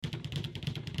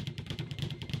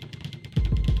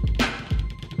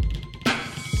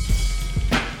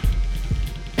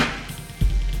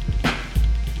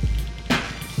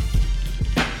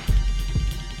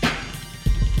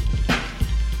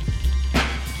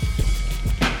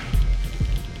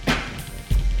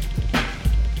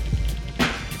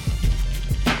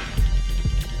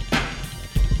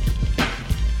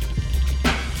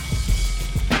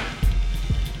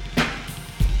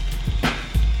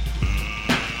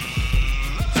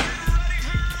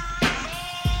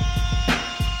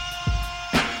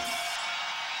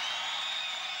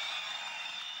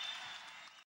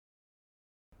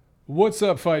What's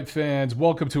up, fight fans?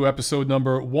 Welcome to episode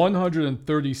number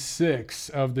 136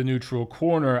 of The Neutral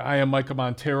Corner. I am Michael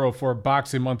Montero for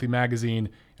Boxing Monthly Magazine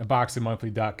and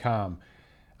BoxingMonthly.com.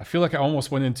 I feel like I almost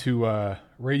went into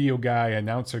radio guy,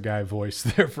 announcer guy voice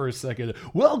there for a second.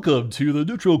 Welcome to The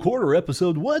Neutral Corner,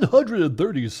 episode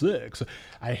 136.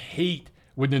 I hate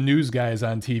when the news guys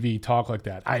on TV talk like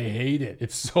that. I hate it.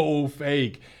 It's so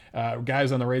fake.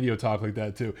 Guys on the radio talk like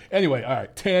that too. Anyway, all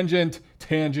right, tangent.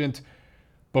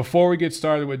 Before we get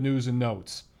started with news and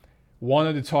notes,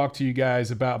 wanted to talk to you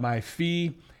guys about my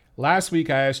fee. Last week,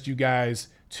 I asked you guys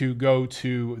to go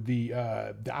to the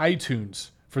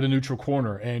iTunes for The Neutral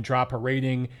Corner and drop a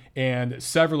rating, and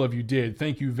several of you did.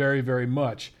 Thank you very, very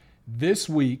much. This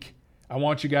week, I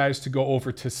want you guys to go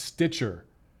over to Stitcher.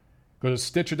 Go to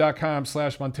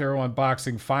Stitcher.com/Montero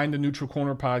Unboxing. Find the Neutral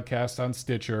Corner podcast on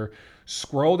Stitcher.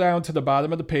 Scroll down to the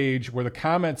bottom of the page where the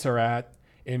comments are at.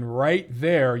 And right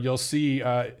there, you'll see,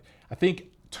 I think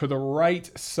to the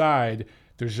right side,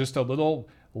 there's just a little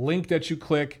link that you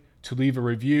click to leave a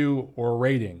review or a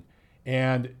rating.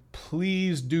 And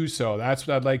please do so. That's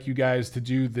what I'd like you guys to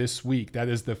do this week. That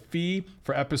is the fee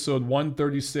for episode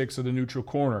 136 of The Neutral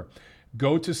Corner.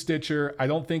 Go to Stitcher. I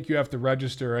don't think you have to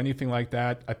register or anything like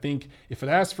that. I think if it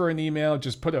asks for an email,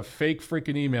 just put a fake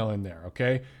freaking email in there,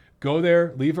 okay? Go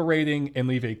there, leave a rating, and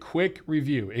leave a quick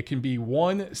review. It can be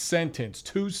one sentence,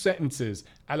 2 sentences.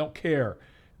 I don't care.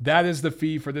 That is the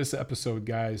fee for this episode,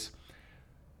 guys.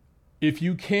 If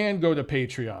you can go to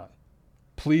Patreon,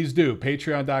 please do.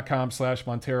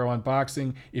 Patreon.com/Montero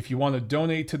Unboxing. If you want to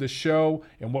donate to the show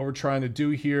and what we're trying to do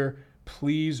here,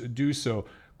 please do so.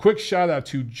 Quick shout out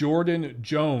to Jordan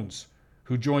Jones,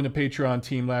 who joined the Patreon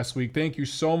team last week. Thank you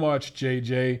so much,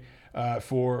 JJ,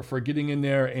 for getting in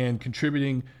there and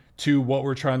contributing to what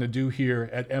we're trying to do here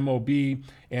at MOB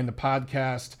and the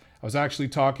podcast. I was actually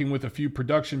talking with a few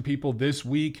production people this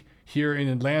week here in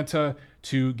Atlanta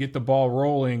to get the ball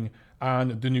rolling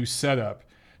on the new setup.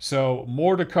 So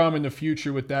more to come in the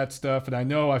future with that stuff.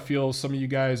 And I feel some of you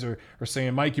guys are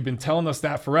saying, Mike, you've been telling us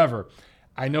that forever.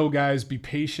 I know, guys, be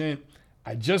patient.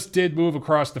 I just did move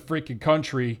across the freaking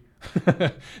country.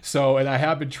 And I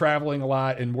have been traveling a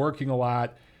lot and working a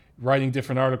lot, writing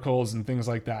different articles and things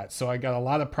like that. So I got a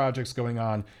lot of projects going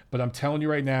on, but I'm telling you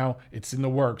right now, it's in the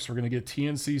works. We're going to get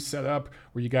TNC set up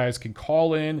where you guys can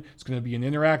call in. It's going to be an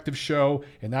interactive show.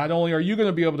 And not only are you going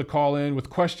to be able to call in with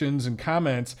questions and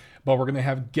comments, but we're going to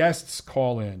have guests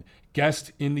call in,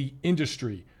 guests in the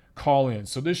industry call in.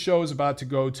 So this show is about to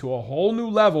go to a whole new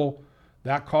level.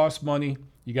 That costs money.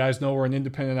 You guys know we're an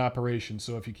independent operation.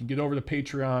 So if you can get over to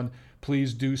Patreon,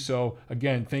 please do so.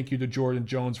 Again, thank you to Jordan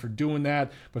Jones for doing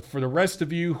that. But for the rest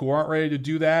of you who aren't ready to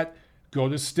do that, go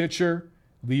to Stitcher,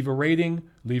 leave a rating,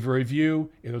 leave a review.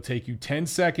 It'll take you 10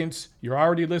 seconds. You're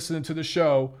already listening to the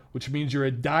show, which means you're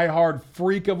a diehard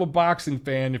freak of a boxing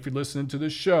fan if you're listening to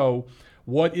the show.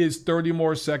 What is 30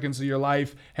 more seconds of your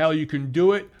life? Hell, you can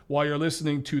do it while you're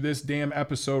listening to this damn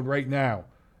episode right now.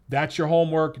 That's your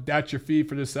homework. That's your fee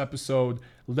for this episode.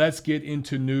 Let's get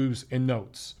into news and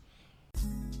notes.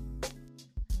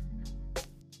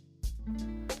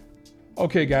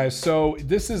 Okay, guys, so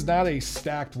this is not a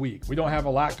stacked week. We don't have a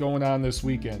lot going on this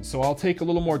weekend, so I'll take a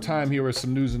little more time here with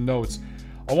some news and notes.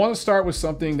 I want to start with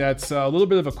something that's a little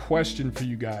bit of a question for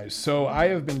you guys. So I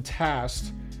have been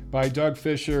tasked by Doug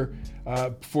Fisher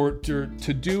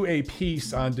to do a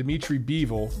piece on Dmitry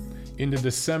Bivol in the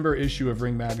December issue of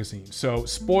Ring Magazine. So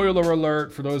spoiler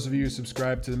alert for those of you who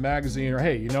subscribe to the magazine, or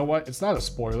hey, you know what? It's not a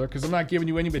spoiler because I'm not giving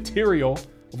you any material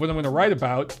of what I'm going to write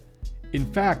about. In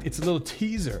fact, it's a little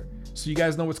teaser so you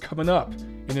guys know what's coming up.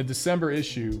 In the December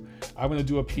issue, I'm going to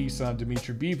do a piece on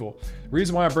Dmitry Bivol. The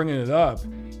reason why I'm bringing it up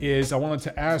is I wanted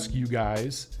to ask you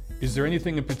guys, is there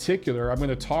anything in particular? I'm going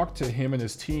to talk to him and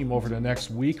his team over the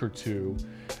next week or two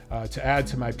to add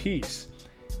to my piece.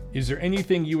 Is there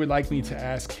anything you would like me to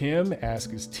ask him, ask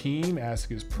his team, ask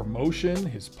his promotion,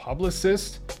 his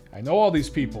publicist? I know all these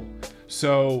people.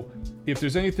 So if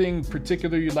there's anything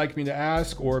particular you'd like me to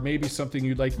ask, or maybe something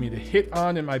you'd like me to hit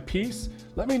on in my piece,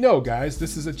 let me know, guys.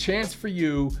 This is a chance for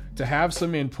you to have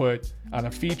some input on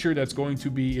a feature that's going to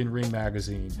be in Ring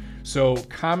Magazine. So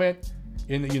comment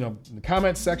in the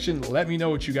comment section. Let me know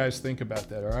what you guys think about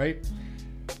that, all right?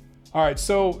 All right,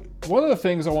 so one of the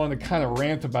things I wanted to kind of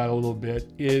rant about a little bit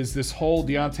is this whole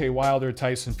Deontay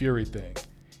Wilder-Tyson Fury thing.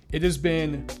 It has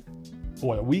been,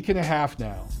 a week and a half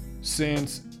now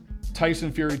since Tyson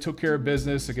Fury took care of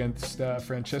business against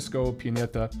Francesco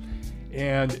Pianeta.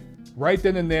 And right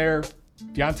then and there,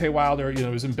 Deontay Wilder,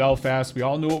 was in Belfast. We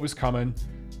all knew it was coming.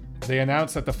 They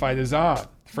announced that the fight is on.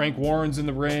 Frank Warren's in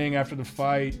the ring after the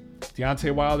fight.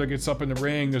 Deontay Wilder gets up in the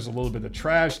ring. There's a little bit of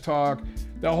trash talk.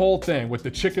 The whole thing with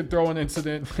the chicken throwing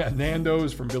incident at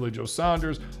Nando's from Billy Joe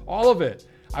Saunders, all of it.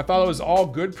 I thought it was all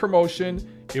good promotion.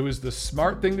 It was the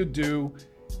smart thing to do.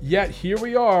 Yet here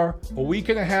we are, a week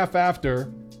and a half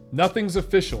after, nothing's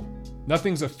official.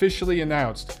 Nothing's officially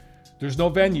announced. There's no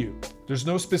venue. There's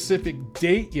no specific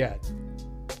date yet.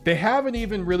 They haven't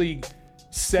even really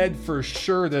said for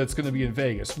sure that it's going to be in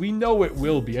Vegas. We know it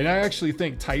will be. And I actually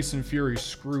think Tyson Fury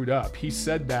screwed up. He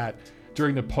said that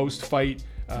during the post-fight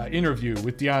interview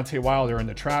with Deontay Wilder in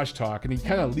the trash talk, and he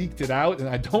kind of leaked it out. And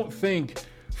I don't think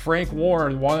Frank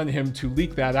Warren wanted him to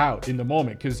leak that out in the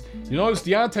moment, because you notice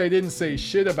Deontay didn't say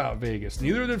shit about Vegas.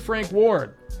 Neither did Frank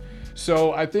Warren.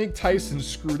 So I think Tyson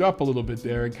screwed up a little bit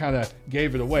there and kind of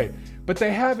gave it away. But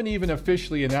they haven't even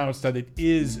officially announced that it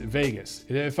is Vegas.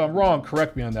 If I'm wrong,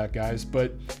 correct me on that, guys.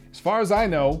 But as far as I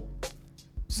know,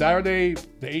 Saturday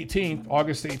the 18th,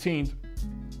 August 18th,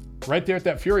 right there at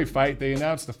that Fury fight, they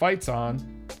announced the fight's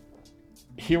on.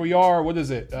 Here we are, what is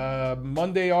it?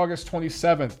 Monday, August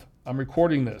 27th. I'm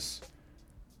recording this.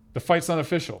 The fight's not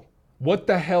official. What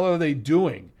the hell are they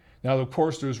doing? Now, of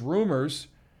course, there's rumors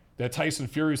that Tyson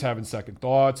Fury's having second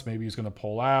thoughts. Maybe he's going to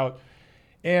pull out.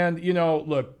 And, you know,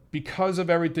 look, because of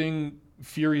everything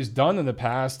Fury's done in the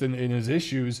past and in his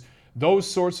issues, those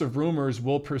sorts of rumors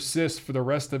will persist for the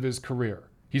rest of his career.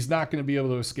 He's not going to be able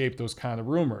to escape those kind of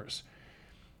rumors.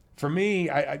 For me,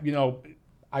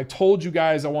 I told you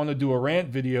guys I want to do a rant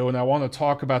video and I want to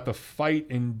talk about the fight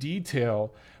in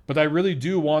detail, but I really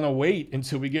do want to wait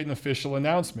until we get an official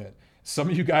announcement. Some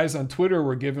of you guys on Twitter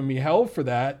were giving me hell for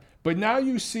that, but now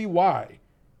you see why.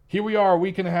 Here we are a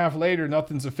week and a half later,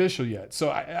 nothing's official yet. So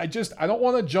I don't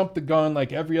want to jump the gun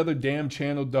like every other damn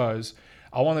channel does.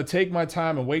 I want to take my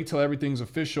time and wait till everything's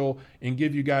official and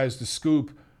give you guys the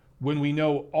scoop when we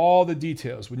know all the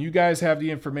details. When you guys have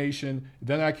the information,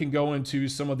 then I can go into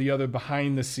some of the other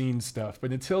behind the scenes stuff.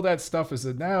 But until that stuff is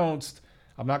announced,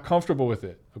 I'm not comfortable with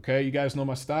it. Okay, you guys know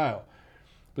my style.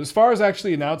 But as far as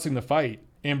actually announcing the fight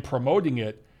and promoting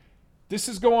it, this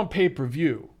is going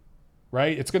pay-per-view.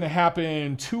 Right? It's going to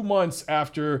happen 2 months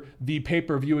after the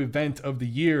pay-per-view event of the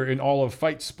year in all of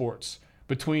fight sports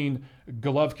between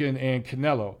Golovkin and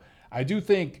Canelo. I do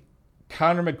think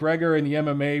Conor McGregor in the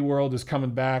MMA world is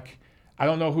coming back. I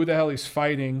don't know who the hell he's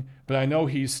fighting, but I know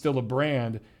he's still a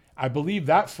brand. I believe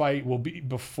that fight will be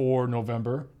before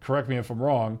November. Correct me if I'm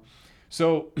wrong.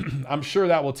 So I'm sure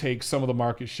that will take some of the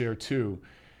market share too.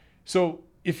 So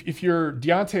if you're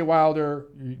Deontay Wilder,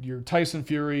 you're Tyson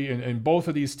Fury, and both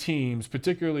of these teams,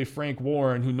 particularly Frank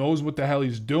Warren, who knows what the hell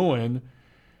he's doing,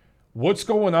 what's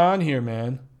going on here,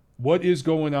 man? What is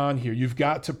going on here? You've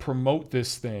got to promote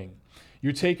this thing.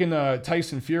 You're taking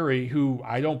Tyson Fury, who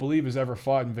I don't believe has ever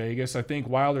fought in Vegas. I think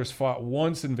Wilder's fought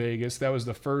once in Vegas. That was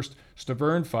the first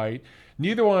Stavern fight.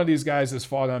 Neither one of these guys has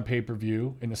fought on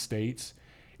pay-per-view in the States.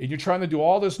 And you're trying to do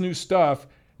all this new stuff.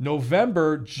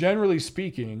 November, generally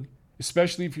speaking,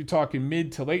 especially if you're talking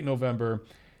mid to late November,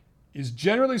 is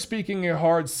generally speaking a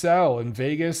hard sell in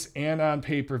Vegas and on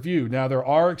pay-per-view. Now, there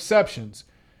are exceptions.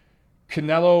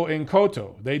 Canelo and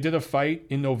Cotto, they did a fight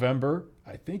in November.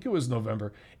 I think it was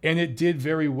November, and it did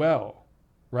very well,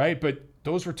 right? But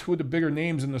those were two of the bigger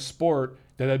names in the sport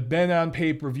that had been on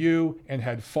pay-per-view and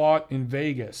had fought in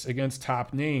Vegas against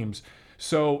top names.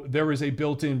 So there is a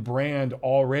built-in brand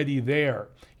already there.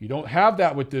 You don't have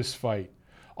that with this fight.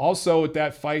 Also, at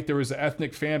that fight, there was an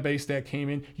ethnic fan base that came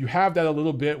in. You have that a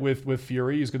little bit with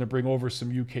Fury. He's going to bring over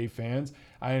some UK fans.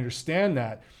 I understand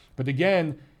that. But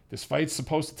again, this fight's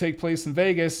supposed to take place in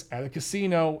Vegas at a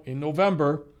casino in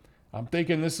November. I'm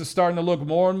thinking this is starting to look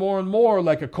more and more and more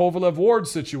like a Kovalev-Ward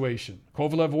situation.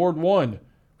 Kovalev-Ward won,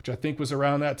 which I think was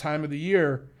around that time of the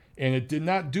year, and it did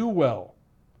not do well.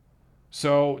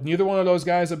 So neither one of those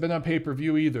guys have been on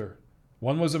pay-per-view either.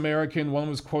 One was American, one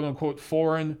was quote-unquote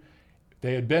foreign.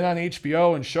 They had been on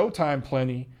HBO and Showtime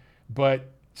plenty,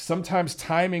 but sometimes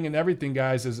timing and everything,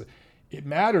 guys, it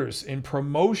matters, and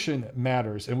promotion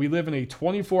matters. And we live in a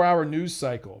 24-hour news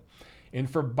cycle. And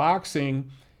for boxing,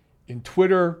 in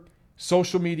Twitter,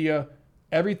 social media,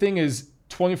 everything is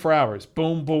 24 hours.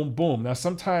 Boom, boom, boom. Now,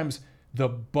 sometimes the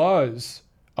buzz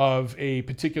of a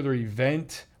particular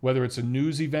event, whether it's a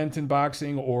news event in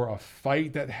boxing or a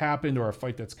fight that happened or a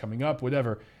fight that's coming up,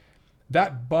 whatever,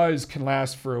 that buzz can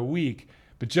last for a week.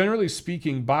 But generally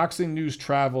speaking, boxing news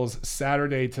travels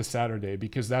Saturday to Saturday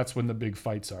because that's when the big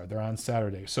fights are. They're on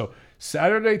Saturday. So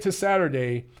Saturday to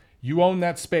Saturday, you own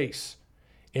that space.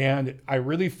 And I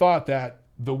really thought that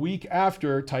the week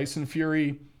after Tyson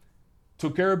Fury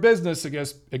took care of business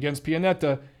against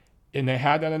Pianeta and they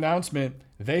had that announcement,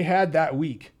 they had that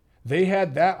week. They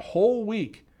had that whole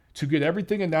week to get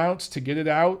everything announced, to get it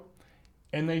out,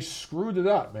 and they screwed it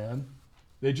up, man.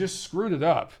 They just screwed it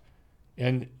up.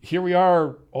 And here we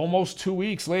are almost 2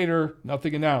 weeks later,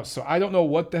 nothing announced. So I don't know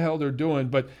what the hell they're doing,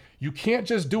 but you can't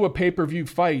just do a pay-per-view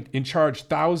fight and charge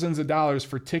thousands of dollars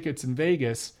for tickets in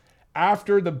Vegas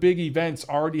after the big events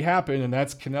already happened, and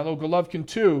that's Canelo Golovkin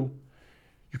 2.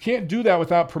 You can't do that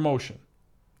without promotion.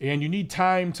 And you need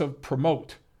time to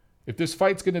promote. If this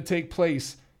fight's going to take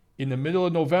place in the middle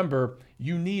of November,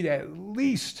 you need at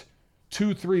least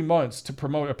 2-3 months to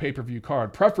promote a pay-per-view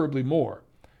card, preferably more.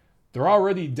 They're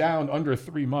already down under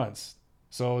 3 months,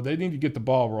 so they need to get the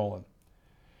ball rolling.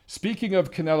 Speaking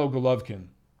of Canelo Golovkin,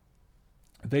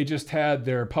 they just had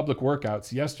their public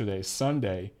workouts yesterday,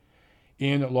 Sunday,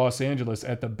 in Los Angeles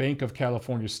at the Bank of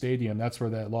California Stadium. That's where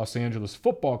that Los Angeles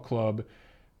Football Club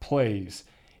plays.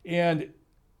 And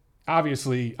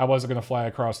obviously, I wasn't going to fly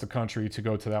across the country to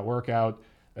go to that workout.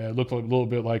 It looked a little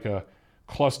bit like a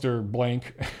cluster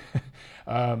blank.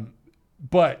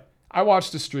 But I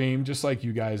watched the stream just like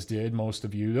you guys did, most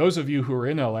of you. Those of you who are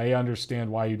in LA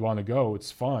understand why you'd want to go.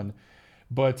 It's fun.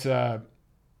 But,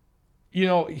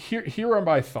 here are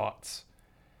my thoughts.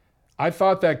 I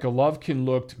thought that Golovkin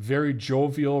looked very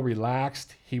jovial,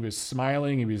 relaxed. He was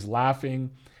smiling. He was laughing.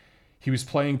 He was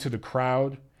playing to the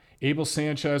crowd. Abel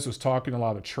Sanchez was talking a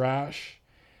lot of trash.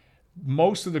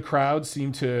 Most of the crowd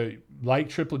seemed to like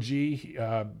Triple G,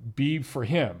 be for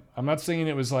him. I'm not saying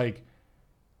it was like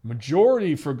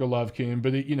majority for Golovkin,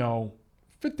 but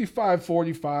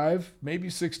 55-45, maybe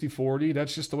 60-40.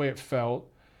 That's just the way it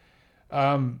felt.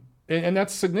 And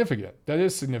that's significant. That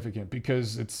is significant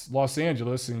because it's Los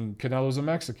Angeles and Canelo's a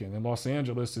Mexican, and Los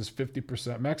Angeles is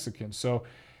 50% Mexican. So,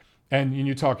 and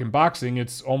you're talking boxing,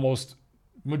 it's almost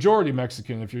majority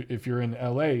Mexican if you're in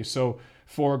LA. So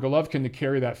for Golovkin to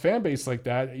carry that fan base like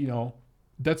that,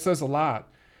 that says a lot.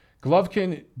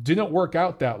 Golovkin didn't work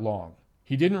out that long.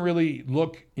 He didn't really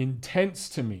look intense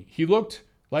to me. He looked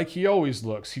like he always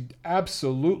looks. He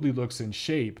absolutely looks in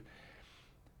shape.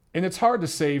 And it's hard to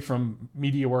say from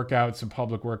media workouts and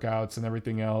public workouts and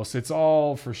everything else. It's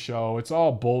all for show. It's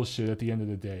all bullshit at the end of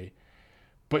the day.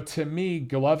 But to me,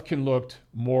 Golovkin looked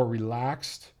more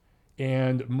relaxed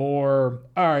and more,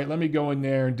 all right, let me go in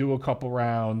there and do a couple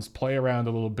rounds, play around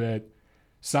a little bit,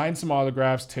 sign some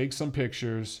autographs, take some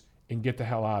pictures, and get the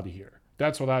hell out of here.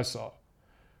 That's what I saw.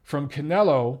 From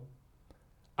Canelo,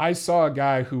 I saw a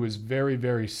guy who was very,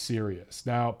 very serious.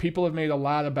 Now, people have made a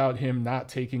lot about him not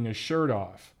taking his shirt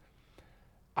off.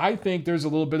 I think there's a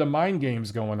little bit of mind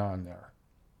games going on there.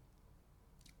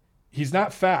 He's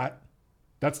not fat.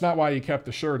 That's not why he kept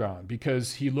the shirt on,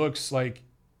 because he looks like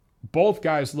both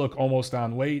guys look almost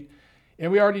on weight.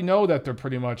 And we already know that they're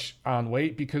pretty much on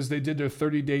weight because they did their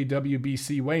 30-day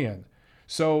WBC weigh-in.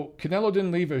 So Canelo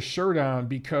didn't leave his shirt on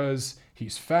because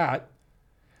he's fat.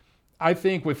 I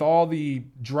think with all the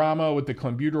drama with the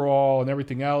clenbuterol and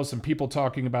everything else and people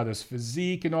talking about his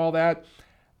physique and all that,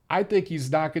 I think he's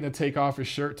not going to take off his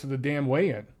shirt to the damn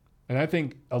weigh-in. And I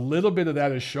think a little bit of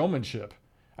that is showmanship.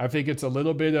 I think it's a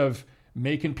little bit of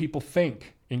making people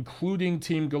think, including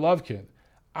Team Golovkin.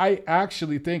 I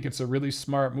actually think it's a really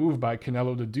smart move by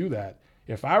Canelo to do that.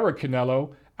 If I were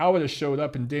Canelo, I would have showed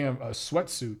up in a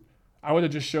sweatsuit. I would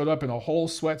have just showed up in a whole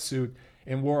sweatsuit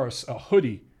and wore a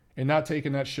hoodie and not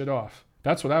taking that shit off.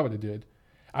 That's what I would have did.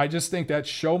 I just think that's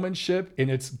showmanship, and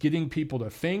it's getting people to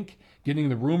think, getting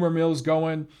the rumor mills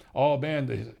going. Oh,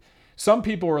 man, some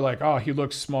people were like, oh, he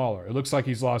looks smaller. It looks like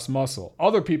he's lost muscle.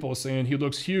 Other people are saying he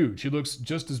looks huge. He looks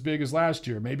just as big as last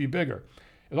year, maybe bigger.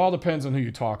 It all depends on who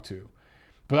you talk to.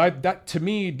 But that to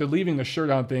me, the leaving the shirt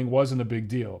on thing wasn't a big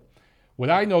deal. What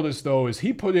I noticed, though, is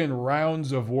he put in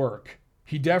rounds of work.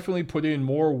 He definitely put in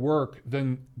more work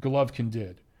than Golovkin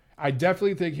did. I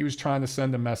definitely think he was trying to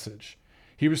send a message.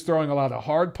 He was throwing a lot of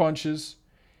hard punches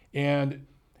and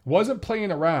wasn't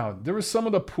playing around. There was some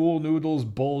of the pool noodles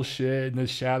bullshit and the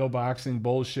shadow boxing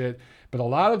bullshit, but a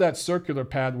lot of that circular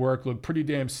pad work looked pretty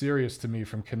damn serious to me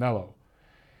from Canelo.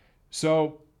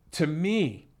 So to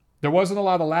me, there wasn't a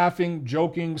lot of laughing,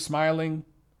 joking, smiling.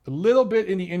 A little bit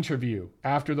in the interview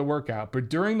after the workout, but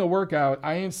during the workout,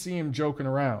 I didn't see him joking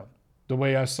around the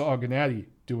way I saw Gennady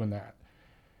doing that.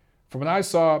 From what I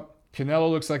saw, Canelo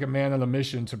looks like a man on a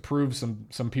mission to prove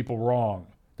some people wrong.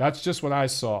 That's just what I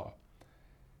saw.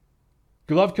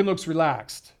 Golovkin looks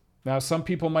relaxed. Now, some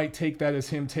people might take that as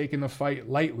him taking the fight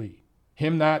lightly,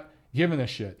 him not giving a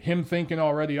shit, him thinking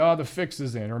already, oh, the fix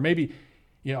is in, or maybe,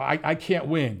 I can't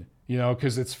win,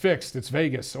 because it's fixed, it's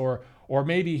Vegas, or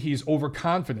maybe he's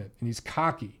overconfident and he's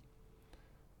cocky,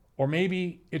 or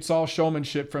maybe it's all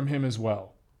showmanship from him as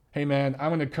well. Hey, man,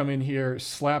 I'm going to come in here,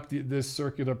 slap this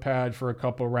circular pad for a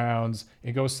couple rounds,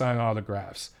 and go sign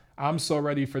autographs. I'm so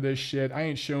ready for this shit. I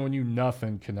ain't showing you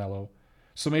nothing, Canelo.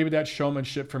 So maybe that's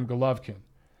showmanship from Golovkin.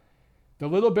 The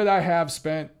little bit I have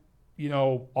spent,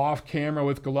 off camera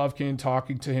with Golovkin,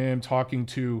 talking to him, talking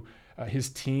to his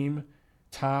team,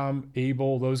 Tom,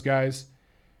 Abel, those guys,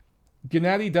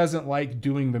 Gennady doesn't like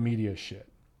doing the media shit.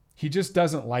 He just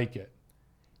doesn't like it.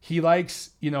 He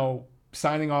likes,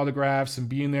 signing autographs and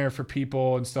being there for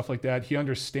people and stuff like that. He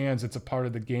understands it's a part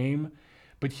of the game,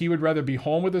 but he would rather be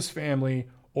home with his family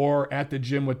or at the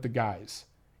gym with the guys.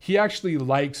 He actually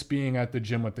likes being at the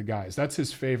gym with the guys. That's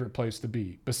his favorite place to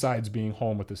be, besides being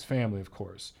home with his family, of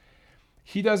course.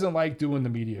 He doesn't like doing the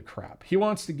media crap. He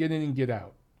wants to get in and get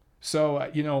out. So,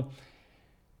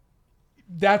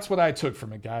 that's what I took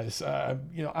from it, guys.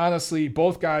 Honestly,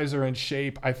 both guys are in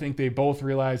shape. I think they both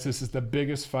realize this is the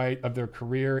biggest fight of their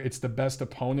career. It's the best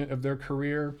opponent of their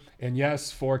career. And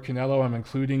yes, for Canelo, I'm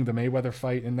including the Mayweather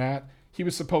fight in that. He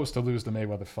was supposed to lose the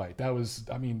Mayweather fight.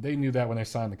 They knew that when they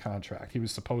signed the contract. He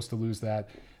was supposed to lose that.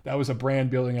 That was a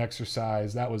brand building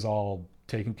exercise. That was all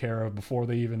taken care of before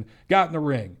they even got in the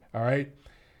ring. All right.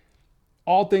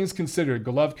 All things considered,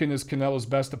 Golovkin is Canelo's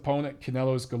best opponent.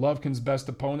 Canelo is Golovkin's best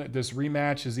opponent. This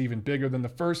rematch is even bigger than the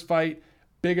first fight.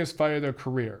 Biggest fight of their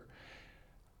career.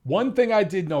 One thing I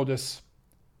did notice,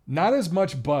 not as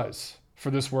much buzz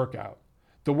for this workout.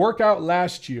 The workout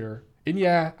last year, and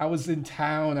yeah, I was in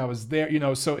town, I was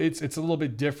there, so it's a little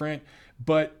bit different,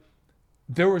 but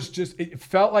it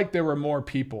felt like there were more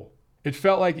people. It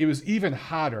felt like it was even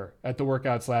hotter at the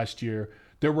workouts last year.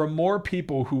 There were more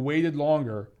people who waited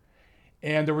longer,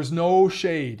 and there was no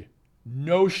shade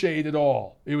at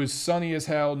all. It was sunny as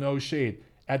hell, no shade.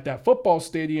 At that football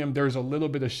stadium, there's a little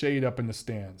bit of shade up in the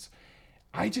stands.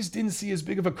 I just didn't see as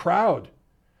big of a crowd.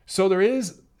 So there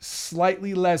is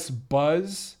slightly less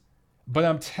buzz, but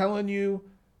I'm telling you,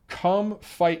 come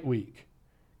fight week,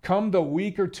 come the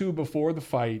week or two before the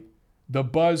fight, the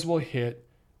buzz will hit,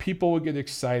 people will get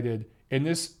excited, and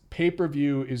this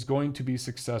pay-per-view is going to be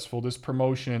successful. This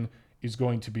promotion is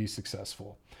going to be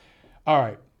successful. All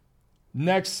right,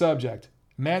 next subject,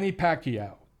 Manny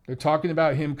Pacquiao. They're talking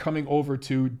about him coming over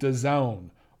to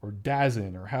DAZN or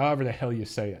DAZN or however the hell you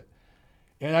say it.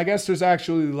 And I guess there's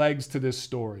actually legs to this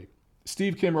story.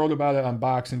 Steve Kim wrote about it on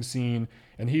Boxing Scene,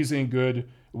 and he's in good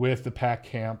with the Pac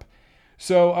camp.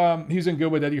 So he's in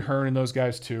good with Eddie Hearn and those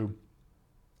guys too.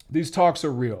 These talks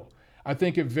are real. I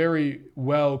think it very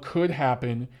well could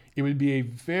happen. It would be a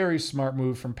very smart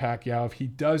move from Pacquiao if he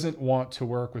doesn't want to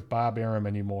work with Bob Arum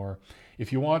anymore. If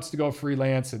he wants to go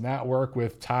freelance and not work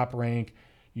with Top Rank,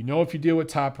 if you deal with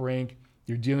Top Rank,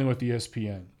 you're dealing with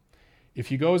ESPN. If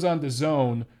he goes on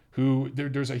DAZN,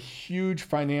 there's a huge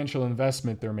financial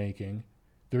investment they're making.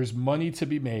 There's money to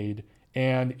be made,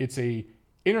 and it's a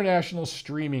international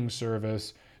streaming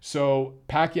service. So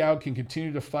Pacquiao can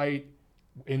continue to fight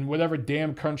in whatever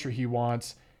damn country he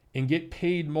wants and get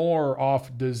paid more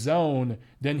off DAZN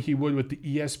than he would with the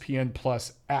ESPN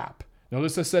Plus app.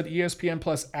 Notice I said ESPN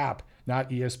Plus app, not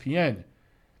ESPN.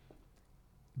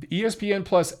 The ESPN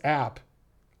Plus app,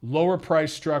 lower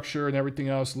price structure and everything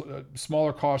else,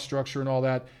 smaller cost structure and all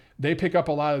that, they pick up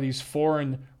a lot of these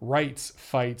foreign rights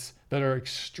fights that are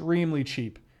extremely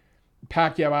cheap.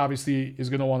 Pacquiao obviously is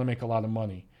going to want to make a lot of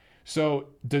money. So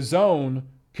DAZN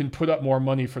can put up more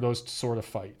money for those sort of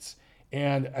fights.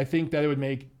 And I think that it would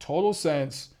make total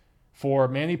sense for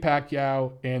Manny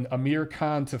Pacquiao and Amir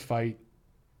Khan to fight.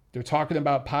 They're talking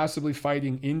about possibly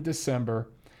fighting in December.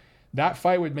 That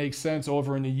fight would make sense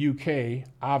over in the UK,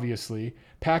 obviously.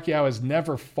 Pacquiao has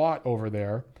never fought over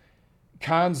there.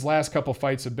 Khan's last couple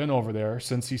fights have been over there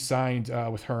since he signed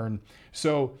with Hearn.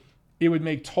 So it would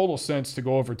make total sense to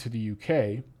go over to the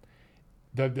UK.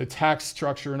 The tax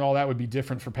structure and all that would be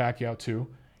different for Pacquiao too,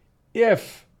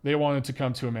 if they wanted to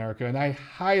come to America. And I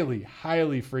highly,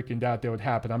 highly freaking doubt that would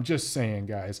happen. I'm just saying,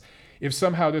 guys, if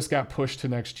somehow this got pushed to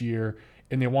next year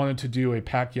and they wanted to do a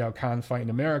Pacquiao-Khan fight in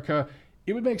America,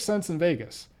 it would make sense in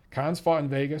Vegas. Khan's fought in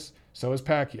Vegas, so has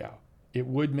Pacquiao. It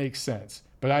would make sense.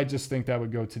 But I just think that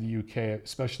would go to the UK,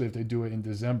 especially if they do it in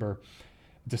December.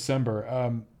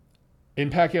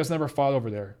 And Pacquiao's never fought over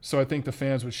there. So I think the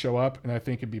fans would show up, and I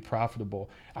think it'd be profitable.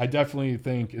 I definitely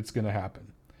think it's going to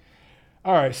happen.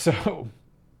 All right, so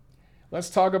let's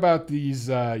talk about these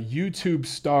YouTube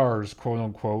stars, quote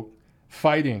unquote,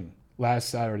 fighting last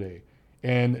Saturday.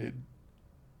 And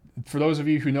for those of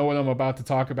you who know what I'm about to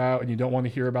talk about and you don't want to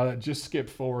hear about it, just skip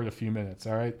forward a few minutes,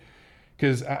 all right?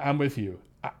 Because I'm with you.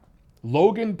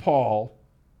 Logan Paul,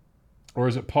 or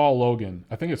is it Paul Logan?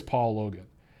 I think it's Paul Logan.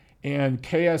 And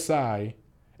KSI,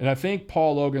 and I think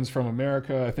Paul Logan's from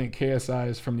America. I think KSI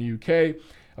is from the UK.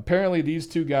 Apparently, these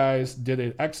two guys did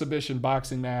an exhibition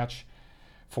boxing match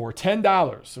for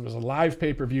 $10. It was a live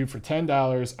pay-per-view for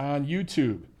 $10 on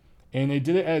YouTube. And they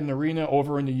did it at an arena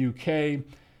over in the UK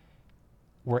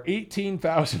where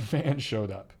 18,000 fans showed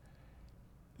up.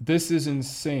 This is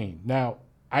insane. Now,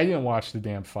 I didn't watch the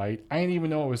damn fight. I didn't even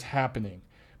know it was happening.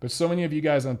 But so many of you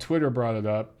guys on Twitter brought it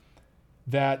up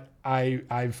that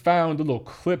I found little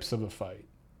clips of the fight.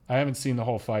 I haven't seen the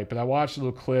whole fight, but I watched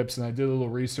little clips and I did a little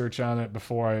research on it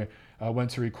before I went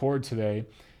to record today.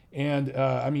 And,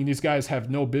 I mean, these guys have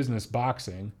no business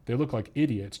boxing. They look like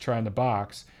idiots trying to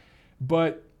box.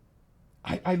 But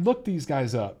I looked these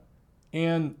guys up,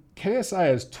 and KSI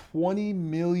has 20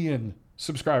 million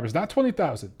subscribers. Not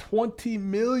 20,000, 20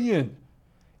 million.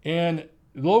 And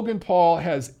Logan Paul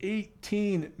has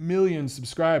 18 million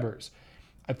subscribers.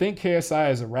 I think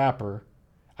KSI is a rapper.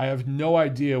 I have no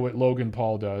idea what Logan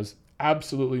Paul does.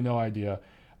 Absolutely no idea.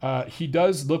 He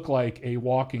does look like a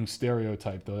walking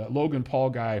stereotype, though. That Logan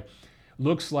Paul guy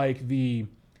looks like the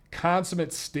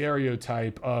consummate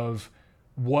stereotype of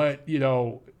what,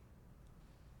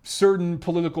 certain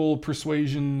political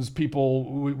persuasions people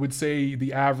would say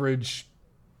the average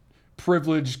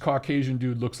privileged Caucasian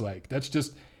dude looks like. That's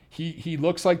just, he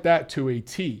looks like that to a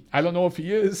T. I don't know if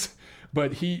he is,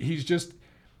 but he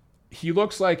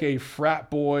looks like a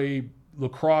frat boy,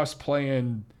 lacrosse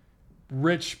playing,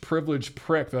 rich, privileged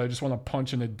prick that I just want to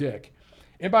punch in the dick.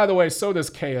 And by the way, so does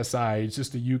KSI. It's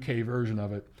just a UK version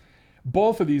of it.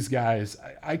 Both of these guys,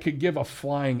 I could give a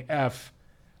flying F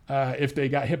if they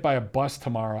got hit by a bus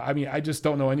tomorrow. I mean, I just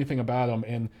don't know anything about them.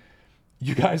 And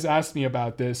you guys asked me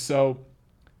about this. So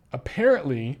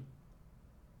apparently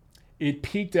it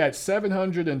peaked at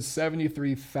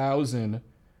 773,000,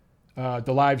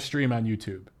 the live stream on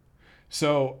YouTube.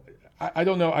 So I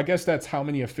don't know. I guess that's how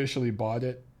many officially bought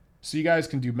it. So you guys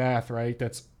can do math, right?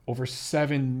 That's over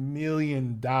 $7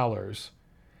 million.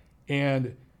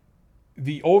 And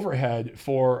the overhead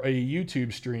for a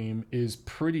YouTube stream is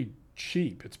pretty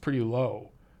cheap. It's pretty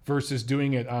low versus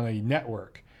doing it on a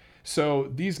network.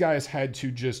 So these guys had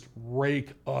to just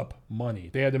rake up money.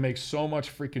 They had to make so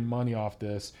much freaking money off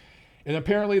this. And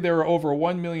apparently there were over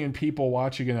 1 million people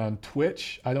watching it on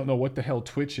Twitch. I don't know what the hell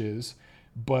Twitch is,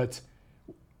 but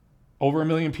over 1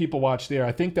 million people watch there.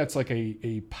 I think that's like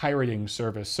a pirating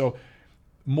service. So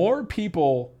more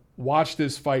people watched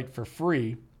this fight for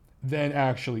free than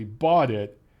actually bought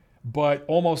it, but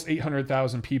almost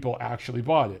 800,000 people actually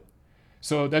bought it.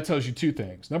 So that tells you two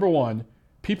things. Number one,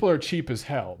 people are cheap as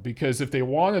hell, because if they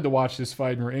wanted to watch this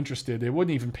fight and were interested, they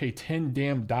wouldn't even pay $10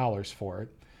 damn for it.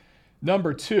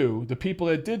 Number two, the people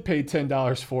that did pay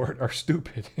 $10 for it are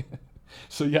stupid.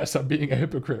 So yes, I'm being a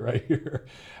hypocrite right here.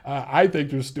 I think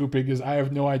they're stupid because I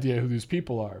have no idea who these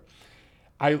people are.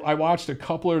 I watched a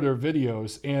couple of their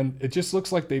videos, and it just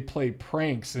looks like they play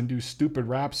pranks and do stupid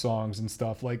rap songs and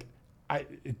stuff. Like,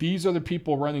 these are the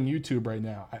people running YouTube right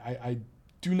now. I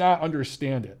do not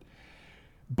understand it.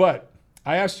 But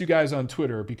I asked you guys on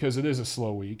Twitter, because it is a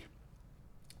slow week,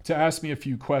 to ask me a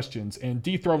few questions. And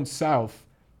Dethroned South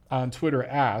on Twitter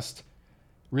asked,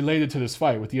 related to this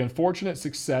fight, with the unfortunate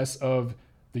success of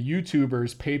the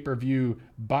YouTubers' pay-per-view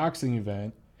boxing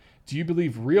event, do you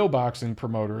believe real boxing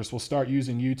promoters will start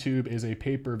using YouTube as a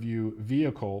pay-per-view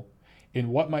vehicle? And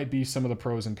what might be some of the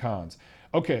pros and cons?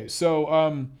 Okay,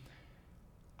 so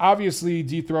obviously,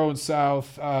 Dethroned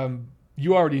South,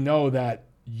 you already know that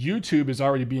YouTube is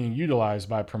already being utilized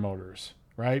by promoters,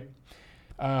 right?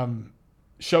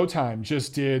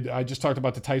 Showtime I just talked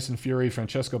about the Tyson Fury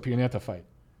Francesco Pianeta fight.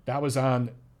 That was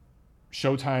on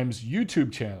Showtime's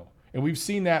YouTube channel. And we've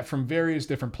seen that from various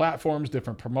different platforms,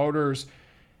 different promoters.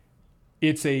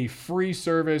 It's a free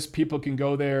service. People can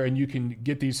go there and you can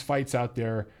get these fights out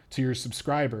there to your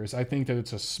subscribers. I think that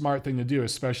it's a smart thing to do,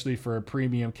 especially for a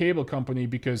premium cable company,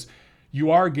 because you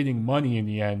are getting money in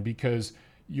the end, because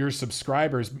your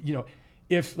subscribers,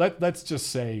 if let's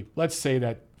say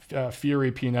that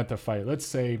Fury Pianeta fight, let's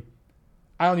say,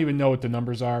 I don't even know what the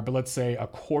numbers are, but let's say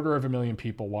 250,000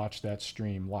 people watch that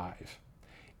stream live.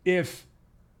 If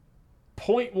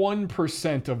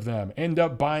 0.1% of them end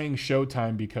up buying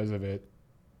Showtime because of it,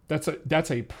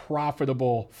 that's a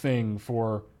profitable thing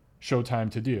for Showtime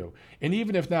to do. And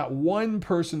even if not one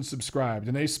person subscribed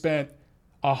and they spent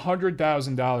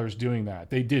 $100,000 doing that,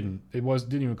 they didn't.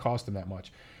 Didn't even cost them that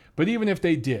much. But even if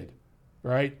they did,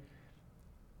 right?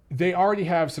 They already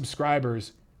have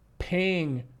subscribers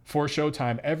paying for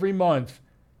Showtime every month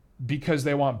because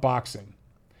they want boxing.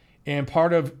 And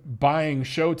part of buying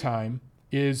Showtime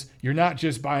is you're not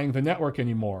just buying the network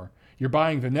anymore. You're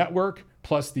buying the network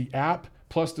plus the app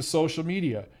plus the social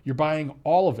media. You're buying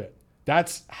all of it.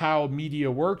 That's how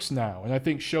media works now. And I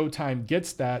think Showtime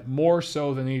gets that more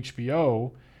so than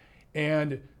HBO.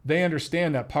 And they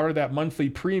understand that part of that monthly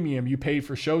premium you pay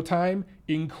for Showtime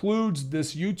includes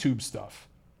this YouTube stuff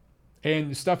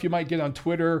and stuff you might get on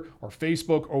Twitter or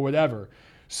Facebook or whatever.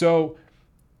 So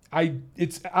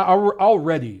it's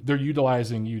already they're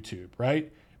utilizing YouTube,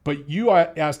 right? But you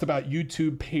asked about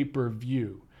YouTube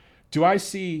pay-per-view. Do I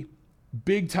see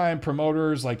big time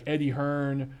promoters like Eddie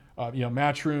Hearn,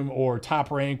 Matchroom, or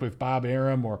Top Rank with Bob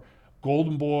Arum or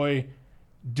Golden Boy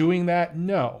doing that?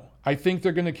 No. I think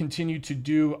they're going to continue to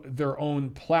do their own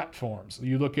platforms.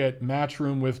 You look at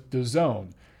Matchroom with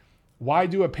DAZN. Why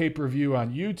do a pay-per-view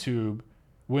on YouTube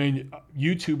when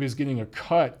YouTube is getting a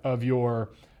cut of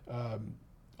your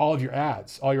all of your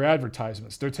ads, all your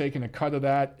advertisements? They're taking a cut of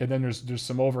that, and then there's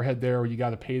some overhead there where you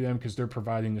got to pay them because they're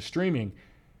providing the streaming.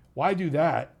 Why do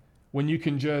that when you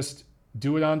can just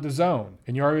do it on DAZN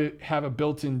and you already have a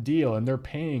built-in deal and they're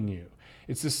paying you?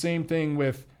 It's the same thing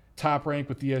with Top Rank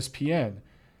with ESPN.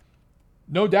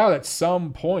 No doubt at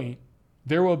some point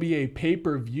there will be a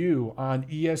pay-per-view on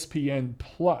ESPN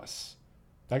Plus.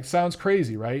 That sounds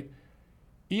crazy, right?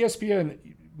 ESPN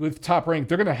with Top Rank,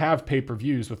 they're going to have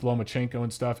pay-per-views with Lomachenko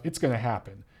and stuff. It's going to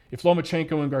happen. If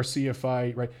Lomachenko and Garcia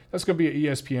fight, right, that's going to be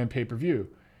an ESPN pay-per-view.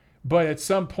 But at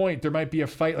some point, there might be a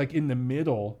fight like in the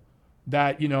middle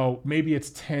that, maybe it's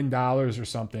 $10 or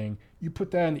something. You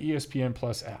put that in the ESPN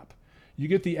Plus app. You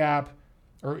get the app,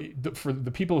 or for the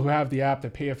people who have the app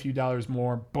that pay a few dollars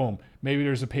more, boom, maybe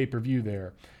there's a pay-per-view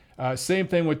there. Same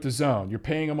thing with DAZN. You're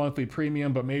paying a monthly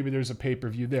premium, but maybe there's a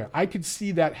pay-per-view there. I could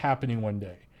see that happening one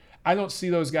day. I don't see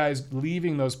those guys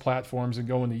leaving those platforms and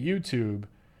going to YouTube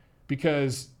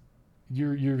because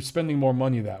you're spending more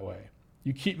money that way.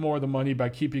 You keep more of the money by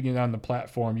keeping it on the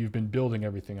platform you've been building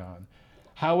everything on.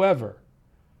 However,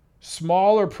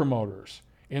 smaller promoters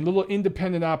and little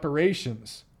independent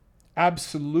operations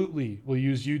absolutely will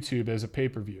use YouTube as a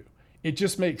pay-per-view. It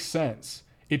just makes sense.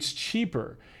 It's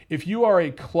cheaper. If you are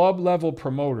a club level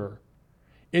promoter,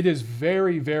 it is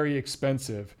very, very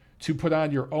expensive to put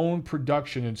on your own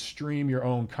production and stream your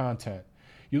own content.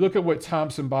 You look at what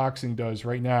Thompson Boxing does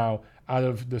right now out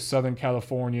of the Southern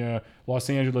California, Los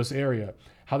Angeles area,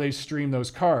 how they stream those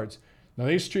cards. Now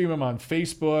they stream them on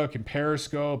Facebook and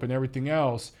Periscope and everything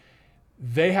else.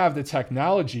 They have the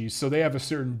technology, so they have a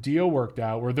certain deal worked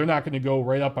out where they're not going to go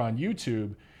right up on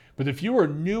YouTube. But if you were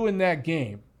new in that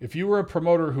game, if you were a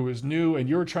promoter who was new and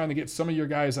you were trying to get some of your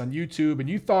guys on YouTube and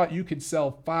you thought you could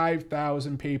sell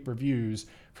 5,000 pay-per-views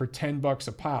for $10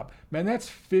 a pop, man, that's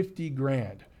 50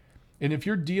 grand. And if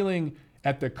you're dealing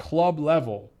at the club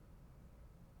level,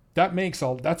 that's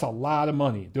a lot of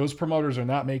money. Those promoters are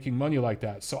not making money like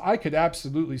that. So I could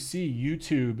absolutely see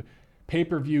YouTube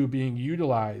pay-per-view being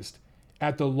utilized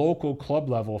at the local club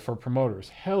level for promoters.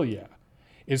 Hell yeah.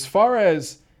 As far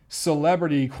as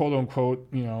celebrity, quote unquote,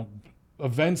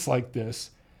 events like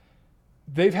this,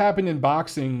 they've happened in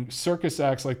boxing. Circus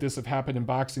acts like this have happened in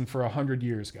boxing for 100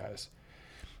 years, guys.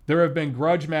 There have been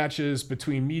grudge matches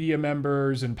between media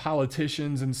members and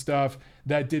politicians and stuff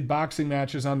that did boxing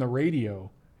matches on the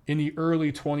radio in the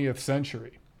early 20th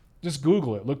century. Just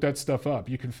Google it. Look that stuff up.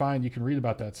 You can read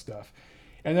about that stuff.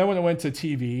 And then when it went to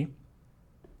TV,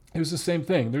 it was the same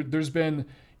thing. There's been,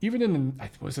 even in,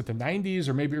 was it the 90s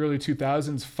or maybe early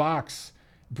 2000s, Fox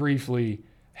briefly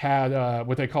had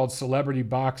what they called celebrity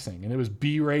boxing. And it was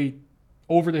B-rate,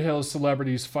 over-the-hill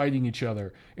celebrities fighting each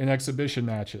other in exhibition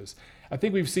matches. I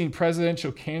think we've seen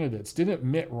presidential candidates. Didn't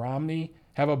Mitt Romney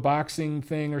have a boxing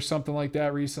thing or something like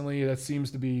that recently? That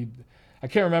seems to be, I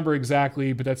can't remember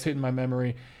exactly, but that's hitting my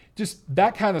memory. Just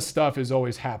that kind of stuff has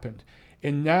always happened.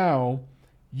 And now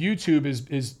YouTube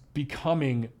is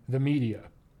becoming the media.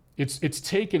 It's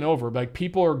taken over. Like,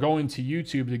 people are going to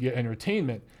YouTube to get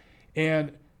entertainment.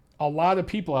 And a lot of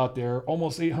people out there,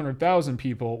 almost 800,000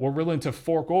 people, were willing to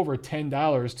fork over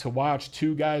 $10 to watch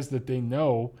two guys that they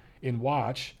know and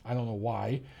watch. I don't know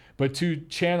why, but two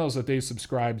channels that they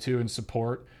subscribe to and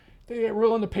support. They were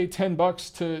willing to pay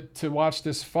 $10 to watch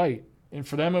this fight. And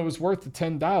for them, it was worth the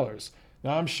 $10.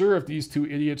 Now, I'm sure if these two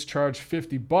idiots charged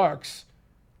 $50,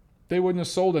 they wouldn't have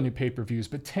sold any pay-per-views.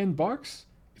 But $10,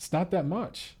 it's not that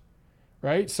much,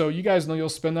 right? So you guys know you'll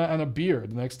spend that on a beer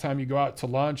the next time you go out to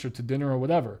lunch or to dinner or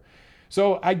whatever.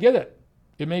 So I get it.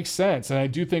 It makes sense. And I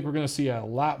do think we're going to see a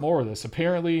lot more of this.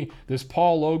 Apparently, this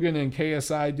Paul Logan and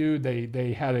KSI dude,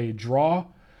 they had a draw.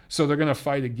 So they're going to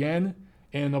fight again.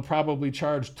 And they'll probably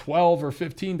charge $12 or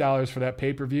 $15 for that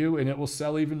pay-per-view, and it will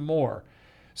sell even more.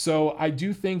 So I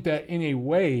do think that in a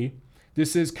way,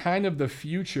 this is kind of the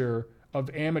future of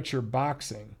amateur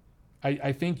boxing.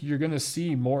 I think you're going to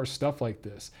see more stuff like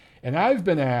this. And I've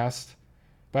been asked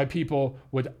by people,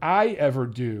 would I ever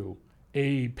do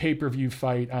a pay-per-view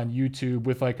fight on YouTube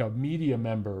with like a media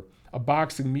member, a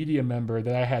boxing media member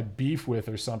that I had beef with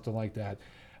or something like that,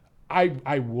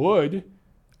 I would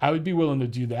be willing to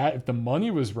do that if the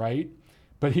money was right.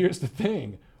 But here's the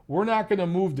thing. We're not going to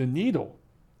move the needle.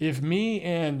 If me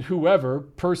and whoever,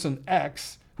 person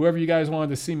X, whoever you guys wanted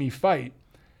to see me fight,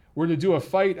 were to do a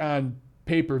fight on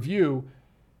pay-per-view,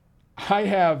 I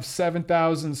have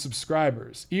 7,000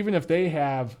 subscribers. Even if they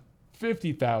have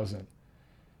 50,000,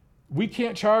 we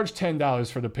can't charge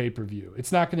 $10 for the pay-per-view.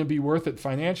 It's not going to be worth it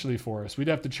financially for us. We'd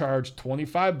have to charge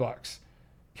 $25.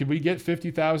 Can we get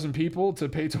 50,000 people to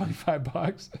pay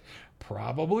 $25?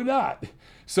 Probably not.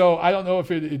 So I don't know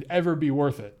if it'd ever be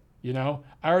worth it. You know,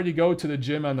 I already go to the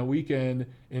gym on the weekend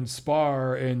and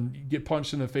spar and get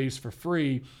punched in the face for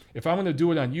free. If I'm going to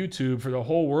do it on YouTube for the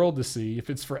whole world to see, if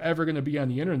it's forever going to be on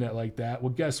the internet like that, well,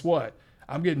 guess what?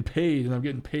 I'm getting paid, and I'm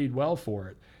getting paid well for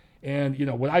it. And, you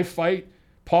know, would I fight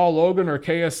Paul Logan or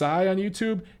KSI on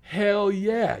YouTube? Hell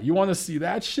yeah. You want to see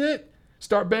that shit?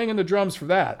 Start banging the drums for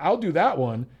that. I'll do that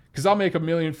one because I'll make $1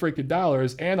 million freaking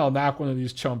dollars and I'll knock one of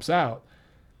these chumps out.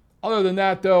 Other than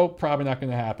that, though, probably not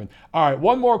going to happen. All right,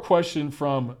 one more question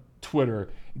from Twitter.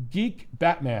 Geek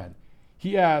Batman.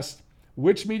 He asked,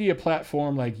 which media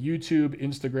platform like YouTube,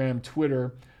 Instagram,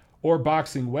 Twitter, or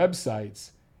boxing websites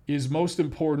is most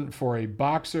important for a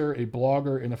boxer, a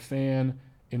blogger, and a fan,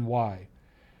 and why?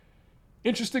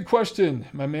 Interesting question,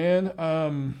 my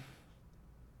man.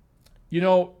 You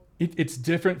know, it's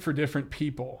different for different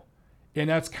people. And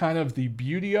that's kind of the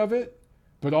beauty of it,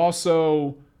 but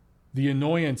also the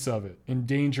annoyance of it and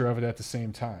danger of it at the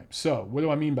same time. So what do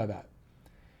I mean by that?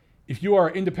 If you are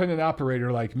an independent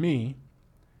operator like me,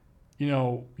 you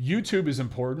know, YouTube is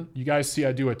important. You guys see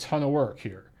I do a ton of work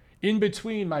here. In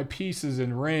between my pieces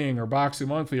in Ring or Boxing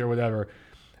Monthly or whatever,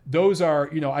 those are,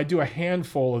 you know, I do a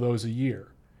handful of those a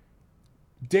year.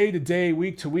 Day to day,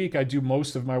 week to week, I do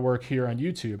most of my work here on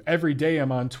YouTube. Every day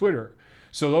I'm on Twitter.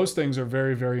 So those things are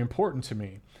very, very important to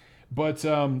me. But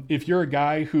if you're a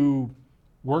guy who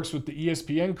works with the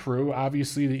ESPN crew,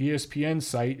 obviously the ESPN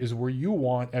site is where you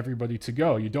want everybody to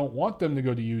go. You don't want them to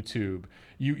go to YouTube.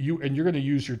 And you're going to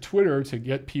use your Twitter to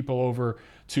get people over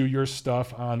to your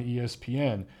stuff on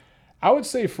ESPN. I would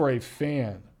say for a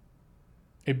fan,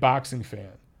 a boxing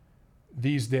fan,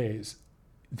 these days,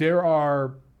 there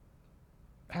are,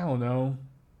 I don't know,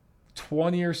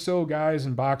 20 or so guys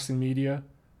in boxing media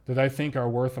that I think are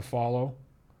worth a follow.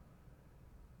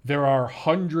 There are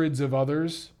hundreds of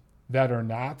others that are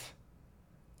not.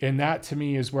 And that to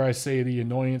me is where I say the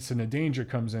annoyance and the danger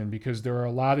comes in, because there are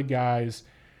a lot of guys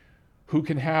who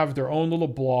can have their own little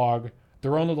blog,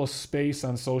 their own little space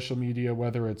on social media,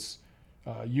 whether it's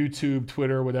YouTube,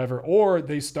 Twitter, whatever, or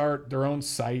they start their own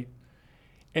site,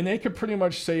 and they can pretty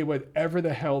much say whatever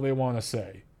the hell they want to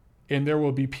say. And there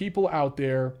will be people out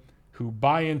there who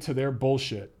buy into their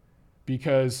bullshit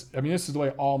because, I mean, this is the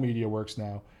way all media works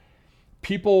now.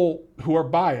 People who are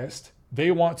biased,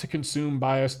 they want to consume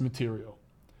biased material.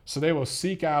 So they will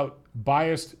seek out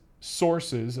biased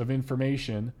sources of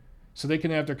information so they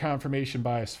can have their confirmation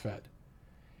bias fed.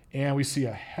 And we see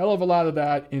a hell of a lot of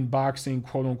that in boxing,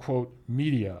 quote unquote,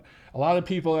 media. A lot of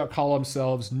people that call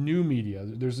themselves new media.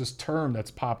 There's this term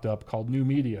that's popped up called new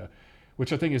media,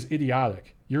 which I think is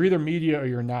idiotic. You're either media or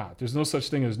you're not. There's no such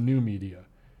thing as new media,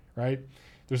 right?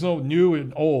 There's no new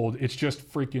and old. It's just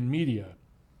freaking media.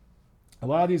 A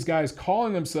lot of these guys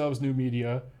calling themselves new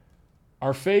media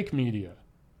are fake media.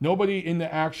 Nobody in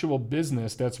the actual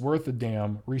business that's worth a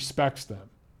damn respects them.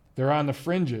 They're on the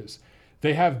fringes.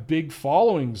 They have big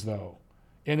followings, though,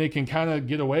 and they can kind of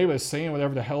get away with saying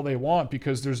whatever the hell they want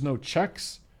because there's no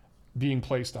checks being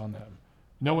placed on them.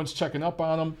 No one's checking up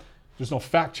on them. There's no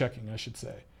fact checking, I should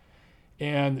say.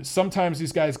 And sometimes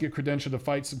these guys get credentialed to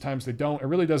fight, sometimes they don't. It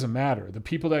really doesn't matter. The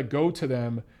people that go to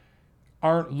them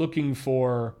aren't looking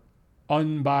for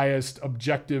unbiased,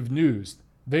 objective news.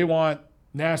 They want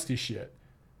nasty shit.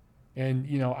 And,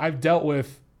 you know, I've dealt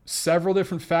with several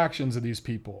different factions of these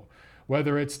people,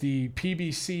 whether it's the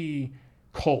PBC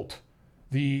cult,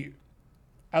 the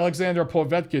Alexander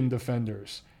Povetkin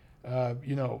defenders.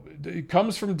 You know, it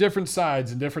comes from different sides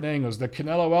and different angles. The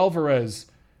Canelo Alvarez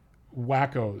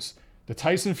wackos, the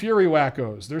Tyson Fury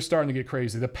wackos, they're starting to get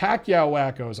crazy. The Pacquiao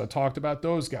wackos, I talked about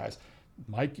those guys.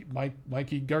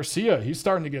 Mikey Garcia, he's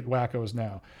starting to get wackos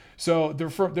now. So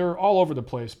they're all over the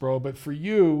place, bro. But for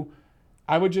you,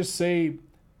 I would just say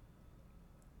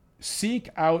seek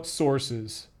out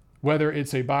sources, whether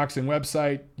it's a boxing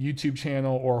website, YouTube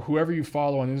channel, or whoever you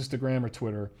follow on Instagram or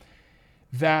Twitter,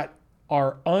 that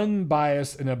are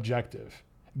unbiased and objective.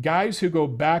 Guys who go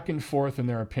back and forth in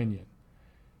their opinion.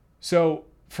 So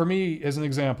for me, as an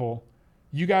example,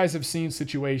 You guys have seen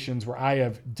situations where I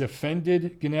have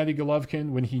defended Gennady Golovkin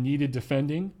when he needed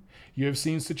defending. You have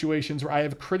seen situations where I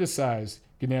have criticized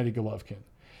Gennady Golovkin.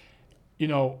 You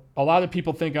know, a lot of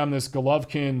people think I'm this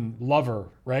Golovkin lover,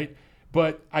 right?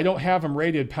 But I don't have him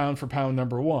rated pound for pound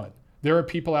 #1. There are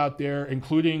people out there,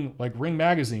 including like Ring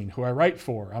Magazine, who I write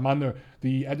for. I'm on the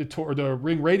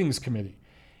Ring Ratings Committee.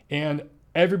 And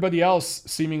everybody else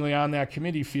seemingly on that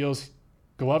committee feels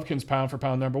Golovkin's pound for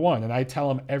pound #1. And I tell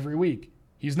them every week,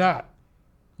 he's not.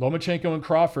 Lomachenko and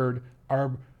Crawford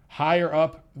are higher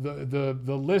up the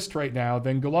list right now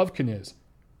than Golovkin is,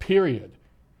 period.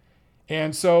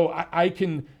 And so I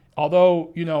can,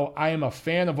 although, you know, I am a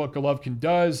fan of what Golovkin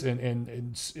does,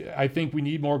 and I think we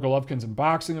need more Golovkins in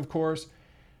boxing, of course,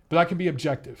 but I can be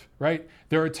objective, right?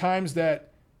 There are times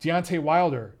that Deontay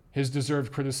Wilder has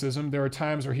deserved criticism. There are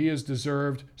times where he has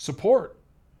deserved support.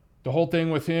 The whole thing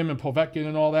with him and Povetkin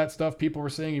and all that stuff, people were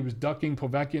saying he was ducking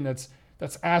Povetkin.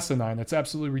 That's asinine. That's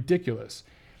absolutely ridiculous.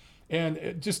 And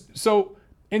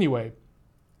anyway,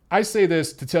 I say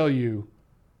this to tell you,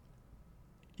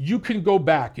 you can go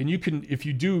back and you can, if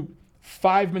you do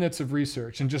 5 minutes of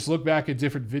research and just look back at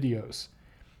different videos,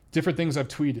 different things I've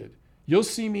tweeted, you'll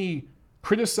see me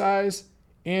criticize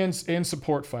and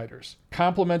support fighters,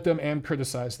 compliment them and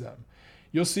criticize them.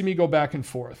 You'll see me go back and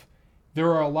forth.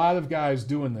 There are a lot of guys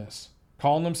doing this,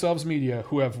 calling themselves media,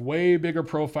 who have way bigger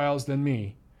profiles than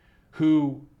me,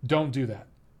 who don't do that,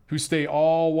 who stay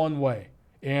all one way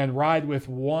and ride with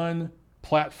one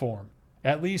platform.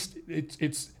 At least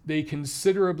they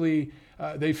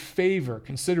favor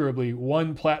considerably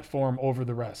one platform over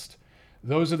the rest.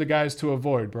 Those are the guys to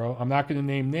avoid, bro. I'm not going to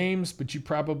name names, but you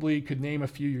probably could name a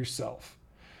few yourself.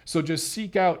 So just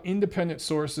seek out independent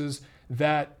sources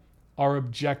that are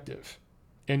objective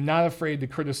and not afraid to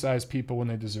criticize people when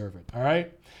they deserve it. All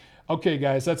right? Okay,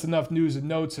 guys, that's enough news and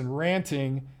notes and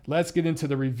ranting. Let's get into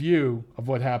the review of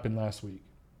what happened last week.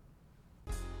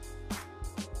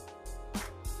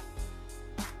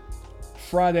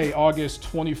 Friday, August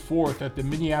 24th at the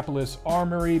Minneapolis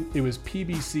Armory. It was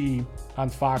PBC on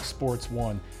Fox Sports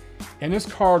 1. And this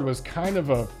card was kind of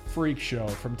a freak show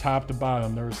from top to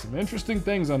bottom. There were some interesting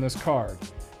things on this card.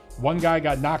 One guy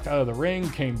got knocked out of the ring,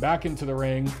 came back into the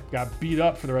ring, got beat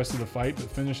up for the rest of the fight, but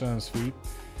finished on his feet.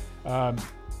 And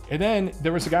then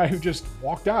there was a guy who just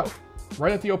walked out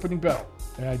right at the opening bell.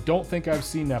 And I don't think I've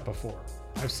seen that before.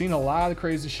 I've seen a lot of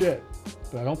crazy shit,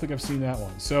 but I don't think I've seen that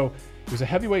one. So it was a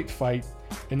heavyweight fight.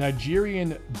 A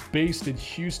Nigerian based in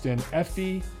Houston,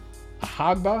 Efe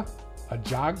Ajagba,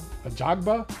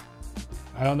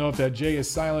 I don't know if that J is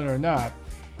silent or not.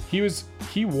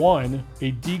 He won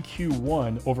a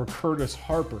DQ1 over Curtis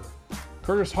Harper.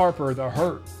 Curtis Harper, the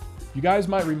Hurt. You guys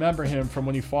might remember him from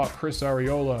when he fought Chris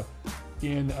Arreola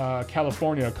in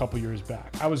California a couple years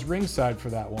back. I was ringside for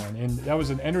that one, and that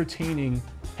was an entertaining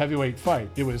heavyweight fight.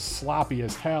 It was sloppy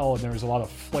as hell, and there was a lot of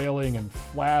flailing and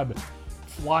flab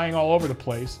flying all over the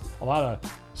place. A lot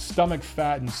of stomach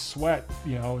fat and sweat,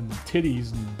 you know, and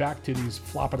titties and back titties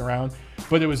flopping around.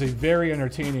 But it was a very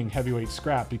entertaining heavyweight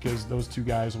scrap because those two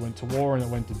guys went to war and it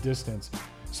went to distance.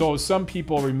 So some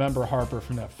people remember Harper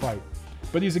from that fight.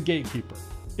 But he's a gatekeeper,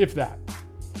 if that.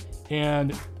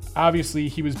 And obviously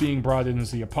he was being brought in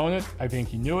as the opponent. I think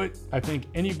he knew it. I think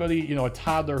anybody, you know, a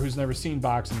toddler who's never seen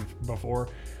boxing before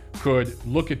could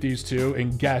look at these two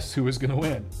and guess who was going to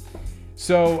win.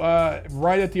 So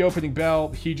right at the opening bell,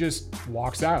 he just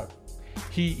walks out.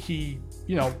 He,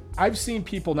 you know, I've seen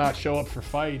people not show up for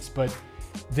fights, but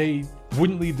they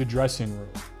wouldn't leave the dressing room.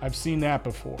 I've seen that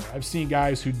before. I've seen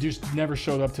guys who just never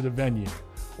showed up to the venue,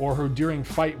 or who during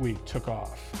fight week took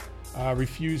off,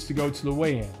 refused to go to the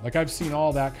weigh-in. Like, I've seen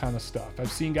all that kind of stuff.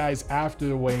 I've seen guys after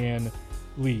the weigh-in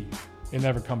leave and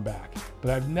never come back. But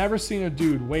I've never seen a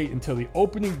dude wait until the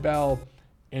opening bell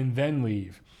and then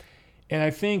leave. And I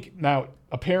think now,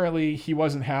 apparently he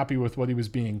wasn't happy with what he was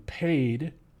being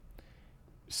paid.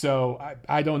 So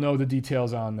I don't know the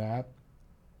details on that.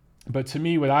 But to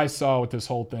me, what I saw with this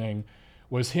whole thing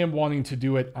was him wanting to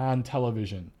do it on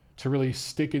television, to really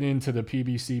stick it into the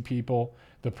PBC people,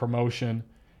 the promotion.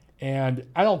 And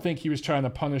I don't think he was trying to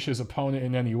punish his opponent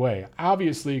in any way.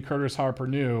 Obviously, Curtis Harper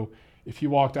knew if he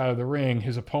walked out of the ring,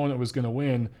 his opponent was going to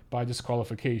win by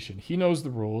disqualification. He knows the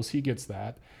rules. He gets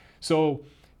that. So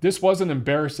this wasn't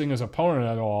embarrassing his opponent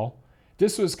at all.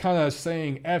 This was kind of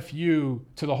saying F you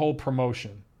to the whole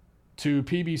promotion, to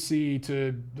PBC,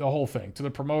 to the whole thing, to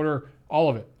the promoter, all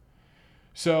of it.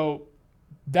 So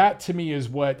that to me is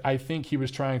what I think he was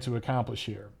trying to accomplish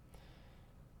here.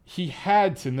 He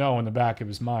had to know in the back of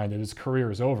his mind that his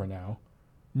career is over now.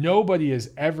 Nobody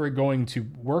is ever going to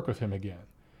work with him again.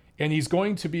 And he's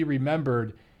going to be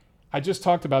remembered I just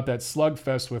talked about that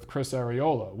slugfest with Chris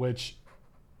Arreola, which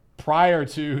prior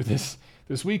to this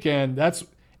weekend, that's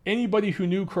anybody who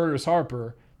knew Curtis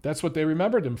Harper, that's what they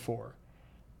remembered him for.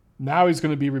 Now he's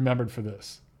going to be remembered for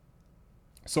this.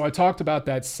 So I talked about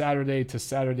that Saturday to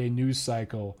Saturday news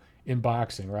cycle in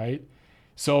boxing, right?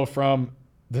 So from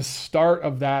the start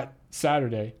of that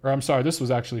Saturday, or I'm sorry, this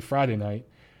was actually Friday night,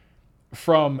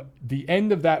 from the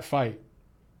end of that fight,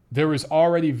 there was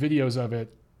already videos of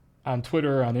it on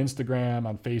Twitter, on Instagram,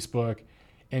 on Facebook,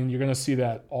 and you're going to see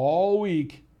that all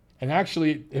week. And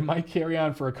actually, it might carry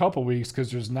on for a couple weeks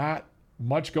because there's not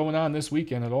much going on this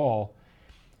weekend at all.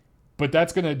 But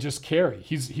that's going to just carry.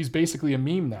 He's basically a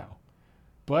meme now.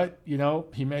 But, you know,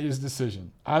 he made his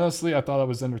decision. Honestly, I thought it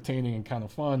was entertaining and kind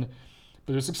of fun.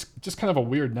 But it was just kind of a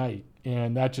weird night.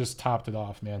 And that just topped it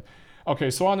off, man.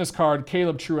 Okay, so on this card,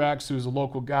 Caleb Truax, who's a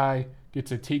local guy,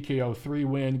 gets a TKO 3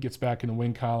 win, gets back in the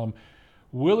win column.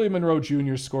 Willie Monroe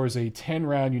Jr. scores a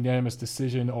 10-round unanimous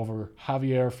decision over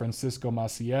Javier Francisco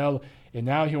Maciel. And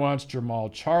now he wants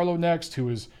Jermall Charlo next, who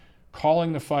is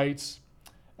calling the fights,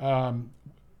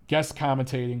 guest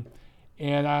commentating.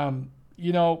 And,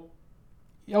 you know,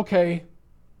 okay.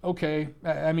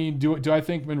 I mean, do I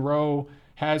think Monroe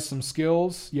has some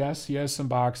skills? Yes, he has some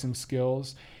boxing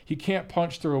skills. He can't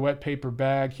punch through a wet paper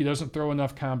bag. He doesn't throw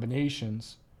enough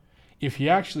combinations. If he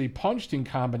actually punched in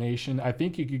combination, I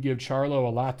think he could give Charlo a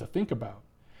lot to think about.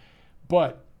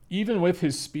 But even with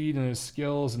his speed and his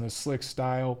skills and his slick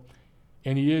style,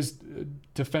 and he is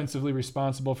defensively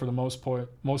responsible for the most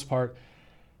part,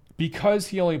 because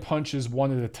he only punches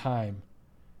one at a time,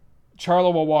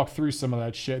 Charlo will walk through some of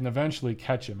that shit and eventually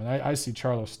catch him. And I see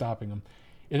Charlo stopping him.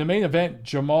 In the main event,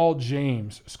 Jamal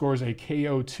James scores a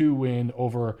KO2 win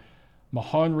over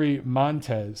Mahanri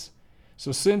Montez.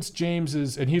 So since James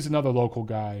and he's another local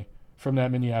guy from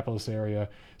that Minneapolis area,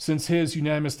 since his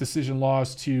unanimous decision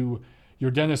loss to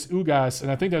Yordenis Ugas,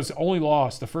 and I think that was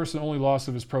the first and only loss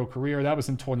of his pro career, that was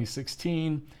in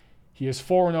 2016. He is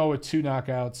 4-0 with 2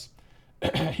 knockouts.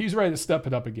 He's ready to step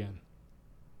it up again.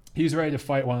 He's ready to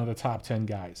fight one of the top 10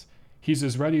 guys. He's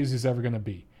as ready as he's ever going to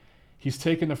be. He's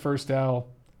taken the first L.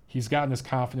 He's gotten his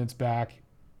confidence back.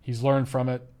 He's learned from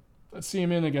it. Let's see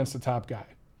him in against the top guy.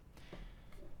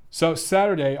 So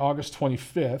Saturday, August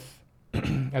 25th,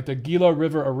 at the Gila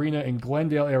River Arena in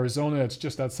Glendale, Arizona, it's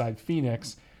just outside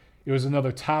Phoenix, it was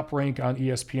another Top Rank on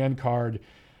ESPN card.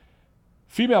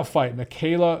 Female fight,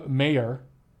 Michaela Mayer,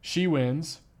 she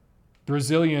wins.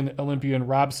 Brazilian Olympian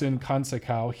Robson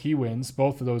Conceição, he wins.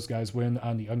 Both of those guys win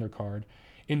on the undercard.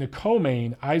 In the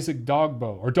co-main, Isaac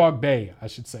Dogboe,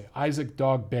 Isaac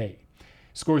Dogboe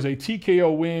scores a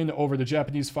TKO win over the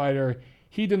Japanese fighter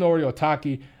Hidenori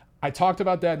Otaki. I talked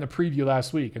about that in the preview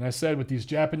last week, and I said with these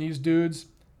Japanese dudes,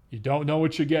 you don't know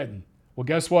what you're getting. Well,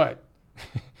 guess what?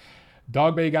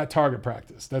 Dogboe got target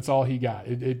practice. That's all he got.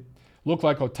 It looked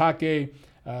like Otake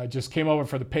just came over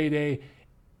for the payday.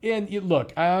 And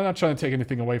look, I'm not trying to take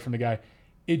anything away from the guy.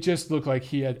 It just looked like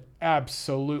he had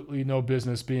absolutely no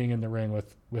business being in the ring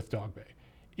with Dogboe.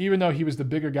 Even though he was the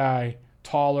bigger guy,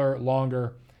 taller,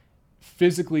 longer,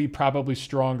 physically probably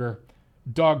stronger,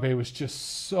 Dogboe was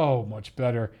just so much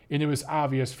better, and it was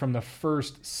obvious from the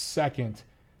first second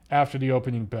after the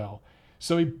opening bell.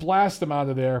 So he blasted him out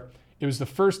of there. It was the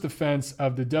first defense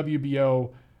of the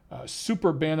WBO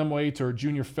super bantamweight or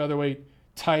junior featherweight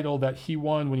title that he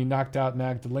won when he knocked out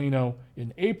Magdaleno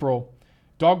in April.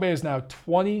 Dogboe is now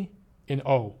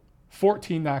 20-0,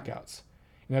 14 knockouts.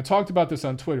 And I talked about this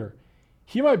on Twitter.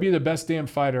 He might be the best damn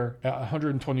fighter at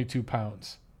 122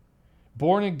 pounds.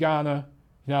 Born in Ghana,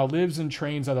 now lives and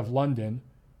trains out of London.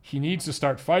 He needs to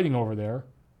start fighting over there.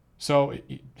 So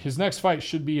his next fight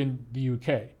should be in the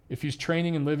UK. If he's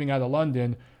training and living out of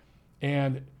London,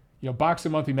 and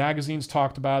Boxing Monthly magazine's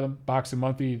talked about him,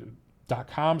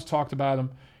 BoxingMonthly.com's talked about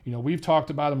him. We've talked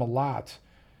about him a lot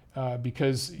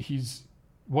because he's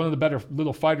one of the better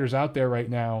little fighters out there right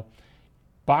now.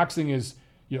 Boxing is,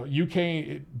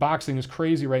 UK boxing is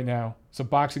crazy right now. It's a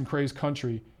boxing crazed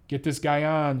country. Get this guy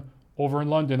on over in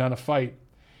London on a fight.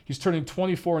 He's turning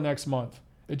 24 next month.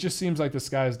 It just seems like the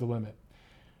sky's the limit.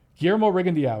 Guillermo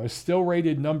Rigondeaux is still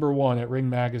rated number 1 at Ring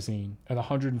Magazine at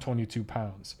 122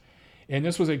 pounds. And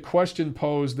this was a question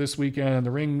posed this weekend on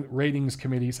the Ring Ratings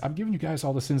Committees. I'm giving you guys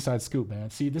all this inside scoop, man.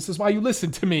 See, this is why you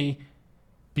listen to me,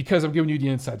 because I'm giving you the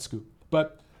inside scoop.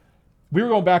 But we were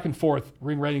going back and forth,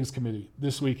 Ring Ratings Committee,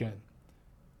 this weekend.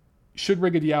 Should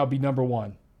Rigondeaux be number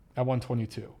 1 at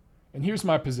 122? And here's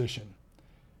my position.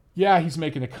 Yeah, he's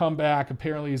making a comeback.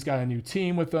 Apparently he's got a new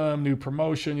team with him, new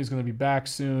promotion. He's going to be back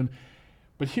soon.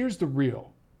 But here's the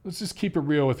real. Let's just keep it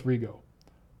real with Rigo.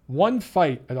 One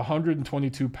fight at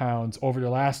 122 pounds over the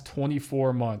last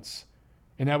 24 months.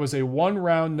 And that was a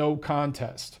one-round no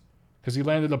contest because he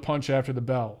landed a punch after the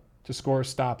bell to score a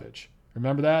stoppage.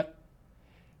 Remember that?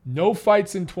 No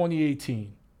fights in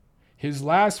 2018. His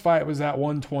last fight was at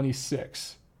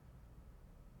 126.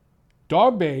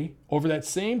 Dogboe, over that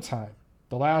same time,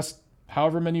 the last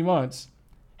however many months,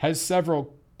 has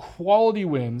several quality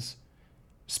wins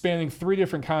spanning 3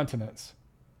 different continents.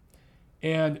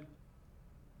 And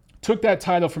took that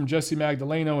title from Jesse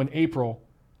Magdaleno in April.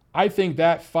 I think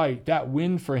that fight, that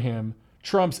win for him,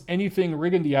 trumps anything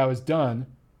Rigondeaux has done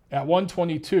at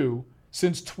 122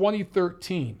 since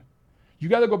 2013. You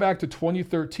got to go back to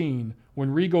 2013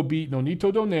 when Rigo beat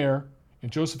Nonito Donaire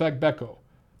and Joseph Agbeko.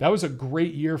 That was a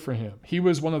great year for him. He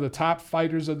was one of the top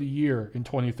fighters of the year in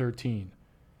 2013.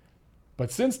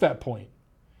 But since that point,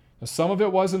 now some of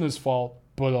it wasn't his fault,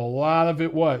 but a lot of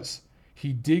it was.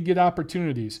 He did get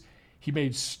opportunities. He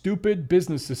made stupid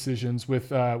business decisions with,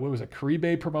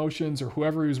 Caribe Promotions or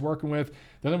whoever he was working with.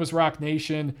 Then it was Rock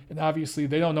Nation, and obviously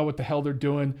they don't know what the hell they're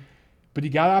doing. But he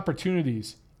got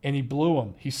opportunities, and he blew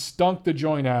them. He stunk the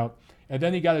joint out, and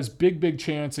then he got his big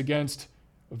chance against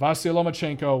Vasyl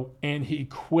Lomachenko, and he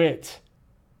quit.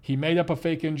 He made up a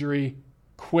fake injury,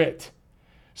 quit.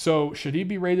 So should he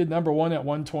be rated number 1 at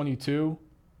 122?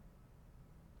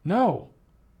 No.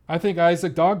 I think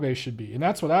Isaac Dogboe should be. And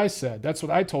that's what I said. That's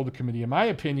what I told the committee. In my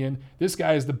opinion, this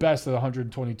guy is the best at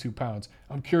 122 pounds.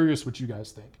 I'm curious what you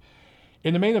guys think.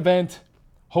 In the main event,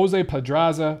 Jose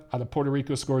Pedraza out of Puerto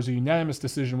Rico scores a unanimous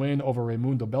decision win over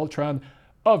Raimundo Beltran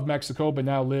of Mexico, but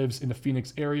now lives in the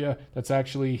Phoenix area. That's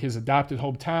actually his adopted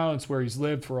hometown. It's where he's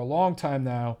lived for a long time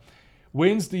now.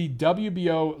 Wins the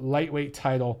WBO lightweight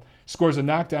title, scores a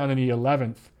knockdown in the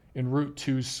 11th en route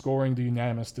to scoring the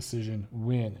unanimous decision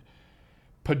win.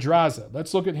 Pedraza,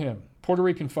 let's look at him. Puerto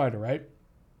Rican fighter, right?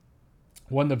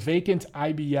 Won the vacant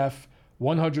IBF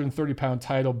 130-pound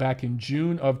title back in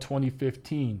June of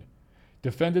 2015.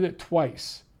 Defended it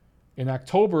twice. In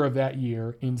October of that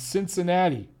year in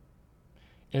Cincinnati.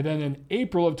 And then in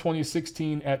April of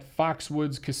 2016 at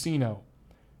Foxwoods Casino.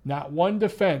 Not one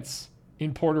defense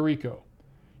in Puerto Rico.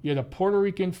 You had a Puerto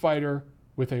Rican fighter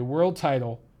with a world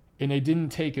title, and they didn't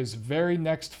take his very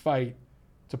next fight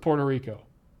to Puerto Rico.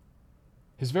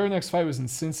 His very next fight was in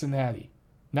Cincinnati,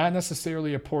 not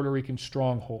necessarily a Puerto Rican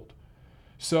stronghold.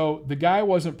 So the guy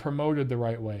wasn't promoted the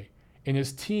right way, and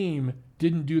his team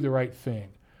didn't do the right thing.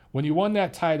 When he won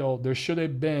that title, there should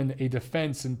have been a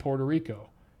defense in Puerto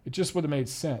Rico. It just would have made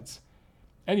sense.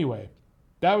 Anyway,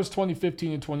 that was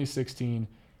 2015 and 2016.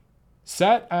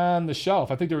 Sat on the shelf.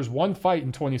 I think there was one fight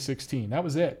in 2016. That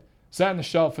was it. Sat on the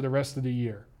shelf for the rest of the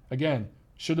year. Again,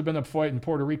 should have been a fight in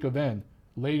Puerto Rico then.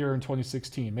 Later in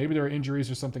 2016. Maybe there were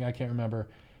injuries or something, I can't remember.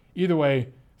 Either way,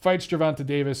 fights Gervonta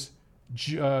Davis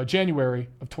January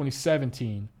of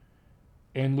 2017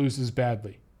 and loses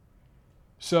badly.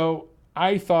 So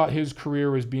I thought his career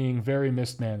was being very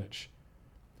mismanaged.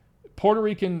 Puerto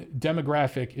Rican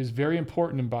demographic is very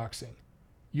important in boxing.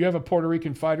 You have a Puerto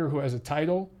Rican fighter who has a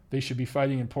title, they should be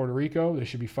fighting in Puerto Rico, they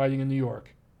should be fighting in New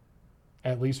York.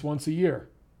 At least once a year.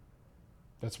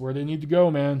 That's where they need to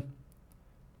go, man.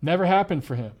 Never happened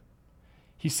for him.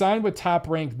 He signed with Top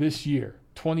Rank this year,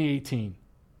 2018.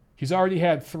 He's already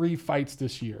had 3 fights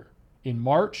this year. In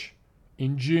March,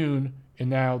 in June, and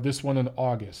now this one in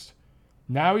August.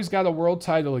 Now he's got a world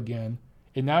title again,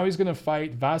 and now he's going to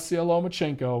fight Vasyl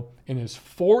Lomachenko in his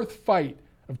 4th fight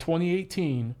of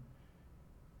 2018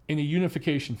 in a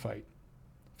unification fight.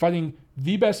 Fighting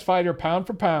the best fighter pound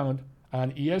for pound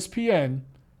on ESPN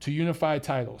to unify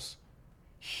titles.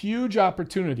 Huge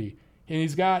opportunity. And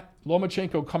he's got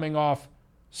Lomachenko coming off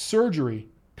surgery,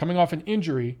 coming off an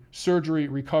injury, surgery,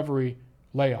 recovery,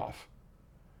 layoff.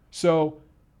 So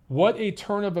what a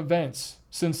turn of events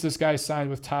since this guy signed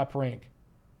with Top Rank.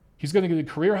 He's going to get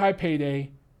a career-high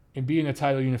payday and be in a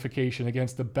title unification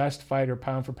against the best fighter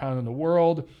pound for pound in the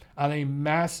world on a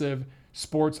massive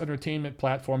sports entertainment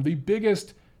platform, the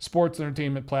biggest sports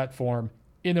entertainment platform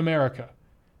in America.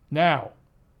 Now,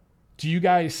 do you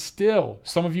guys still,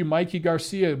 some of you Mikey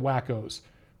Garcia wackos,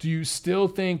 do you still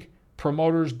think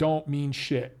promoters don't mean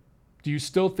shit? Do you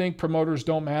still think promoters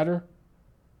don't matter?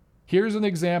 Here's an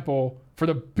example for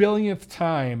the billionth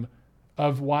time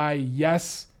of why,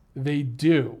 yes, they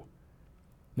do.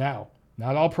 Now,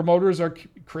 not all promoters are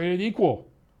created equal.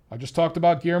 I just talked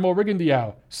about Guillermo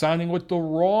Rigondeaux signing with the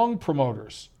wrong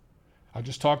promoters. I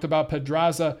just talked about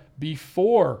Pedraza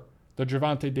before the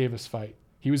Gervonta Davis fight.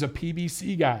 He was a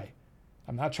PBC guy.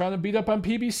 I'm not trying to beat up on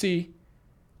PBC,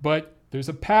 but there's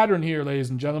a pattern here, ladies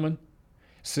and gentlemen.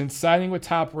 Since signing with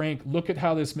Top Rank, look at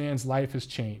how this man's life has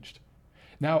changed.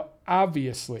 Now,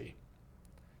 obviously,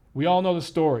 we all know the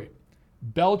story.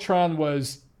 Beltran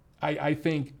was, I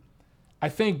think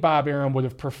Bob Arum would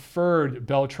have preferred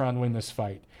Beltran win this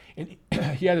fight. And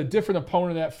he had a different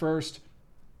opponent at first.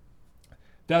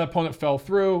 That opponent fell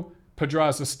through.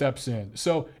 Pedraza steps in.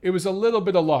 So it was a little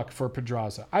bit of luck for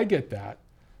Pedraza. I get that.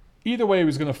 Either way, he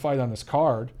was going to fight on this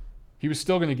card. He was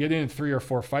still going to get in 3 or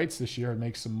 4 fights this year and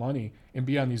make some money and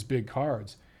be on these big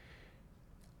cards.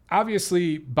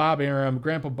 Obviously, Bob Arum,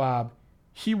 Grandpa Bob,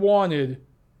 he wanted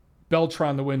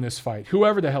Beltran to win this fight,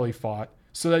 whoever the hell he fought,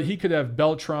 so that he could have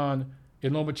Beltran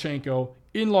and Lomachenko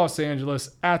in Los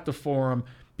Angeles at the Forum,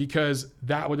 because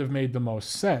that would have made the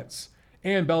most sense.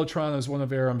 And Beltran is one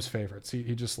of Arum's favorites.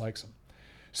 He just likes him.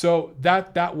 So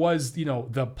that was,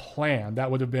 the plan.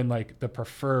 That would have been like the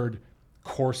preferred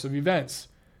course of events.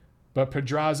 But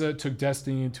Pedraza took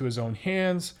destiny into his own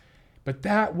hands. But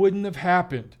that wouldn't have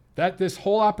happened. This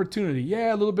whole opportunity,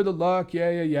 a little bit of luck,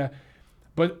 yeah.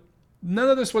 But none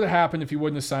of this would have happened if he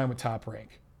wouldn't have signed with Top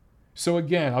Rank. So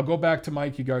again, I'll go back to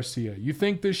Mikey Garcia. You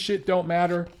think this shit don't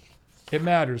matter? It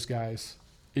matters, guys.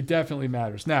 It definitely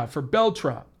matters. Now, for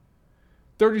Beltran,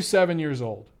 37 years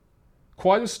old.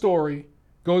 Quite a story.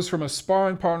 Goes from a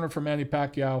sparring partner for Manny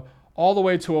Pacquiao all the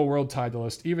way to a world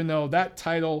titleist, even though that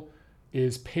title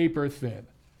is paper thin.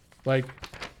 Like,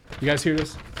 you guys hear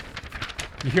this?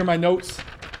 You hear my notes?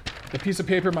 The piece of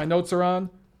paper my notes are on?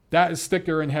 That is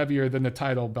thicker and heavier than the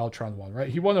title Beltran won, right?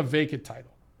 He won a vacant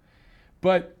title.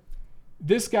 But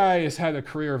this guy has had a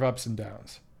career of ups and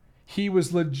downs. He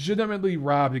was legitimately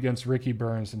robbed against Ricky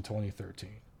Burns in 2013.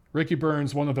 Ricky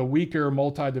Burns, one of the weaker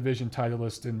multi-division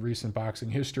titleists in recent boxing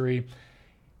history.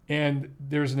 And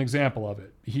there's an example of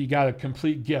it. He got a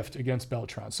complete gift against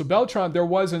Beltran. So Beltran, there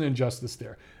was an injustice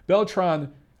there.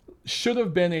 Beltran should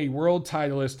have been a world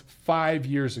titleist 5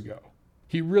 years ago.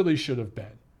 He really should have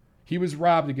been. He was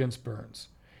robbed against Burns.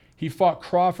 He fought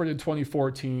Crawford in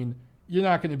 2014. You're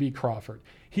not going to beat Crawford.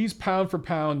 He's pound for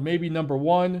pound, maybe number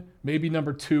 1, maybe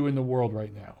number 2 in the world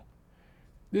right now.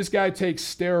 This guy takes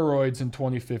steroids in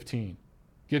 2015,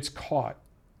 gets caught,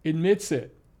 admits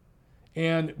it.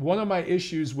 And one of my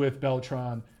issues with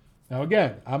Beltran, now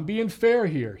again, I'm being fair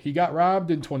here. He got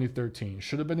robbed in 2013,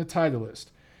 should have been a titleist.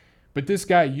 But this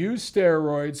guy used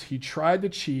steroids, he tried to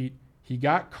cheat, he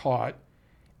got caught,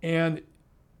 and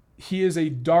he is a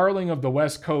darling of the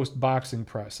West Coast boxing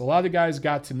press. A lot of guys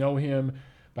got to know him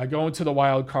by going to the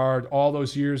wild card all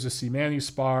those years to see Manny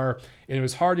spar. And it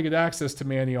was hard to get access to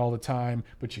Manny all the time,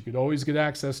 but you could always get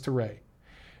access to Ray.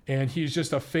 And he's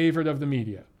just a favorite of the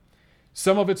media.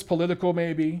 Some of it's political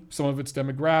maybe, some of it's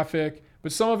demographic,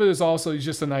 but some of it is also he's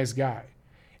just a nice guy.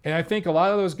 And I think a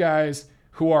lot of those guys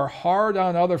who are hard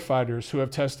on other fighters who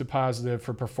have tested positive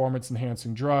for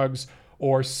performance-enhancing drugs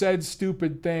or said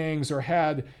stupid things or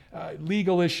had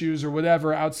legal issues or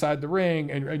whatever outside the ring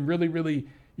and really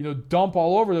dump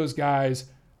all over those guys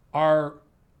are,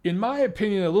 in my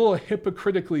opinion, a little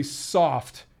hypocritically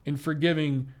soft and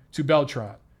forgiving to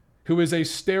Beltran, who is a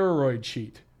steroid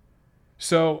cheat.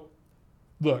 So,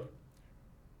 look,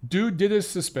 dude did his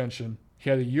suspension. He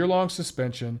had a year-long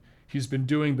suspension. He's been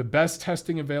doing the best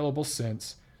testing available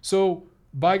since. So,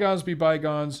 bygones be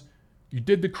bygones. You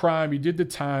did the crime. You did the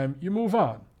time. You move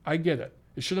on. I get it.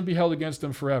 It shouldn't be held against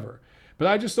him forever. But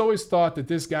I just always thought that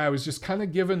this guy was just kind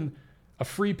of given a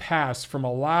free pass from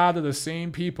a lot of the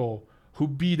same people who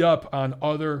beat up on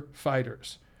other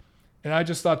fighters. And I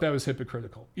just thought that was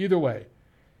hypocritical. Either way,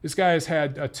 this guy has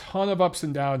had a ton of ups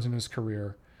and downs in his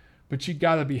career, but you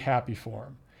got to be happy for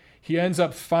him. He ends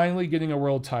up finally getting a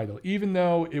world title, even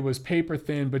though it was paper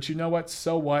thin. But you know what?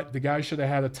 So what? The guy should have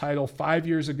had a title 5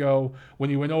 years ago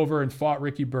when he went over and fought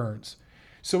Ricky Burns.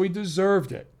 So he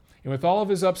deserved it. And with all of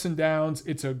his ups and downs,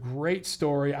 it's a great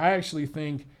story. I actually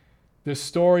think the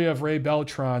story of Ray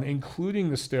Beltran,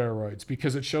 including the steroids,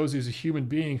 because it shows he's a human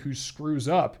being who screws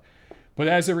up. But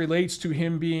as it relates to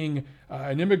him being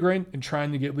an immigrant and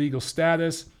trying to get legal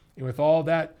status, and with all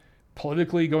that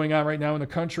politically going on right now in the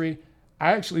country,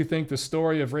 I actually think the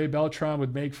story of Ray Beltran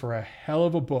would make for a hell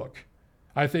of a book.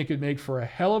 I think it'd make for a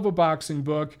hell of a boxing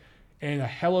book and a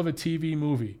hell of a TV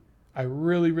movie. I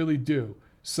really, really do.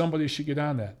 Somebody should get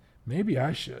on that. Maybe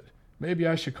I should. Maybe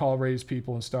I should call Ray's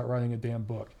people and start writing a damn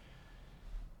book.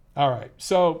 All right,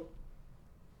 so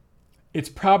it's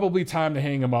probably time to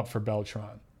hang him up for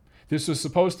Beltran. This was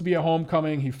supposed to be a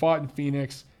homecoming. He fought in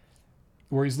Phoenix,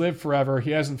 where he's lived forever.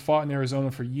 He hasn't fought in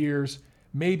Arizona for years.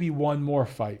 Maybe one more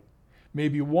fight.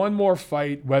 Maybe one more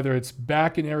fight, whether it's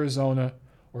back in Arizona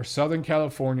or Southern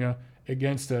California,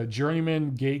 against a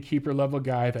journeyman gatekeeper level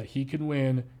guy that he can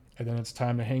win, and then it's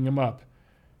time to hang him up.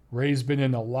 Ray's been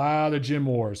in a lot of gym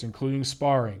wars, including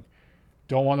sparring.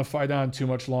 Don't want to fight on too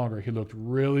much longer. He looked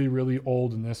really, really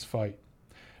old in this fight.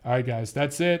 All right, guys,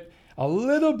 that's it. A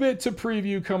little bit to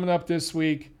preview coming up this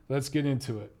week. Let's get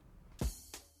into it.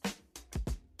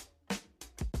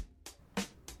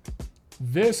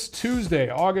 This Tuesday,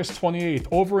 August 28th,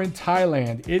 over in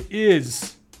Thailand, it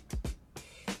is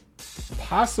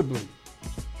possibly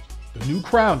the new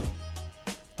crowning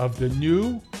of the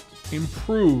new,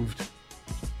 improved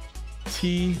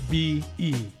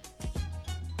TBE.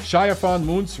 Shayafon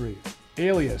Munsri,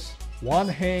 alias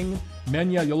Wanheng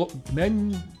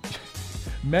Menayothin.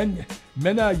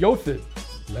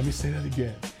 Let me say that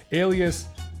again. Alias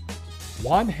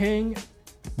Wanheng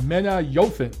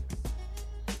Menayothin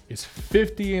is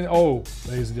 50-0,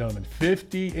 ladies and gentlemen.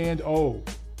 50-0.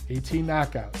 18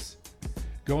 knockouts.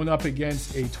 Going up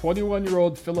against a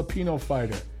 21-year-old Filipino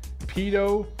fighter,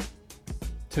 Pito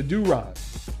Taduran.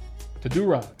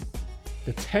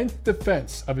 The 10th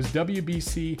defense of his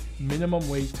WBC minimum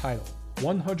weight title.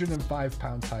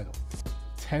 105-pound title.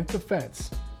 10th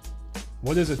defense.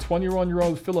 What is a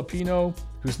 21-year-old Filipino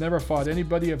who's never fought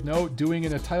anybody of note doing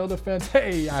in a title defense?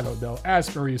 Hey, I don't know.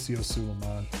 Ask Mauricio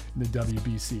Sulaiman in the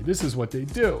WBC. This is what they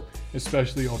do,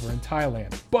 especially over in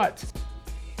Thailand. But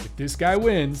if this guy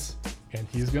wins, and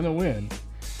he's going to win,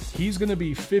 he's going to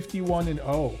be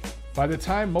 51-0. By the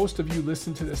time most of you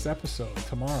listen to this episode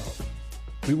tomorrow,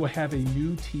 we will have a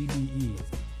new TBE,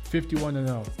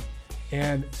 51-0.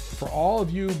 And for all of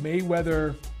you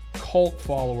Mayweather cult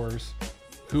followers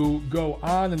who go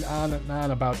on and on and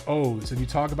on about O's, and you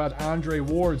talk about Andre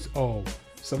Ward's O,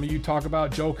 some of you talk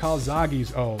about Joe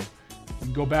Calzaghe's O, you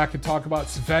can go back and talk about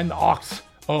Sven Ox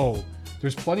O.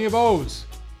 There's plenty of O's.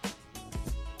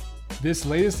 This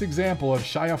latest example of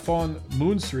Shayafon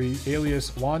Munsri, alias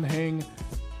Wanheng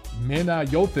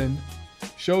Menayothin,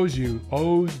 shows you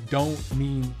O's don't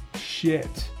mean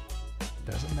shit.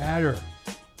 Doesn't matter.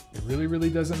 It really,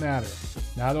 really doesn't matter.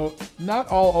 Not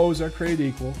all O's are created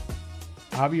equal.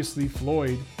 Obviously,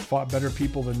 Floyd fought better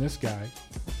people than this guy.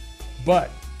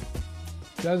 But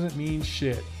doesn't mean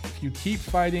shit. If you keep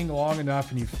fighting long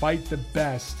enough and you fight the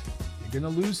best, you're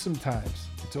going to lose sometimes.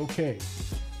 It's okay.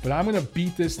 But I'm going to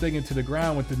beat this thing into the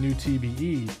ground with the new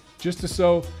TBE just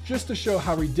to show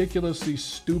how ridiculously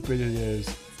stupid it is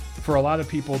for a lot of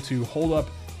people to hold up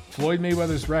Floyd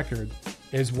Mayweather's record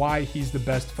as why he's the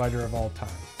best fighter of all time.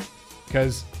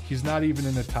 Because he's not even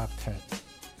in the top 10.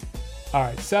 All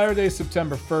right, Saturday,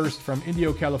 September 1st from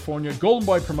Indio, California. Golden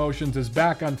Boy Promotions is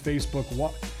back on Facebook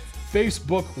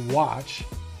Watch.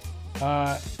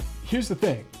 Here's the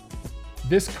thing.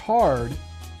 This card,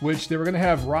 which they were going to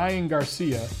have Ryan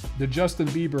Garcia, the Justin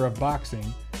Bieber of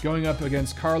boxing, going up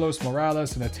against Carlos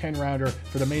Morales in a 10-rounder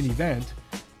for the main event.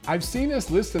 I've seen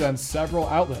this listed on several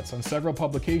outlets, on several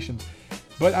publications,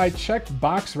 but I checked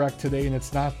BoxRec today and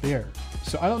it's not there.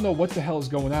 So I don't know what the hell is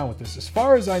going on with this. As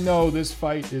far as I know, this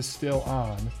fight is still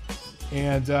on,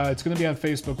 and it's going to be on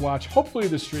Facebook Watch. Hopefully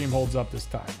the stream holds up this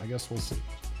time. I guess we'll see.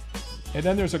 And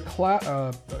then there's a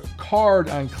card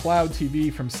on Cloud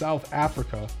TV from South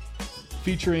Africa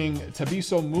featuring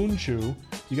Thabiso Munchu.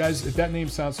 You guys, if that name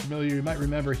sounds familiar, you might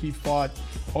remember he fought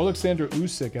Alexander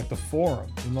Usyk at the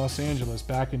Forum in Los Angeles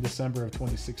back in December of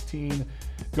 2016,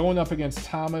 going up against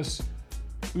Thomas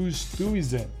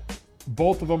Oosthuizen.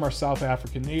 Both of them are South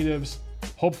African natives.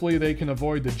 Hopefully they can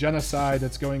avoid the genocide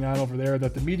that's going on over there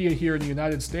that the media here in the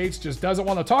United States just doesn't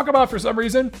want to talk about for some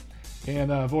reason,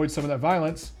 and avoid some of that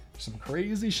violence. Some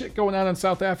crazy shit going on in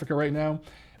South Africa right now.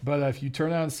 But if you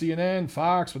turn on CNN,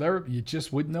 Fox, whatever, you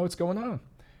just wouldn't know what's going on.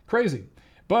 Crazy.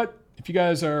 But if you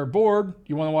guys are bored,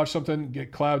 you want to watch something,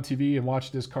 get Cloud TV and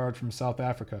watch this card from South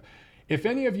Africa. If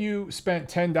any of you spent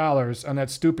 $10 on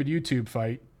that stupid YouTube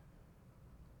fight,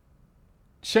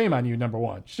 shame on you, number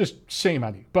one. It's just shame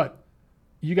on you. But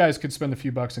you guys could spend a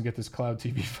few bucks and get this Cloud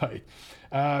TV fight.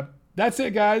 That's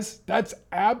it, guys. That's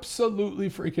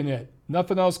absolutely freaking it.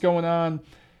 Nothing else going on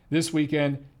this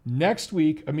weekend. Next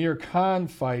week, Amir Khan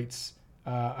fights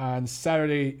on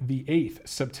Saturday the 8th,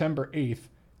 September 8th.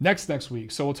 Next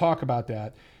week. So we'll talk about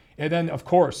that. And then, of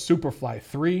course, Superfly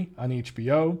 3 on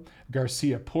HBO,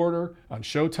 Garcia Porter on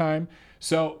Showtime.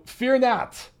 So fear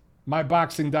not, my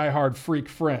boxing diehard freak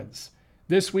friends.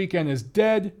 This weekend is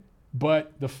dead,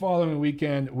 but the following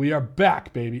weekend, we are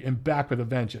back, baby, and back with a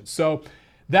vengeance. So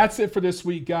that's it for this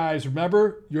week, guys.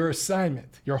 Remember your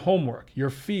assignment, your homework, your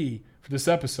fee for this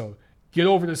episode. Get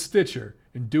over to Stitcher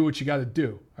and do what you got to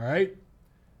do, all right?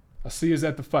 I'll see you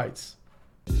at the fights.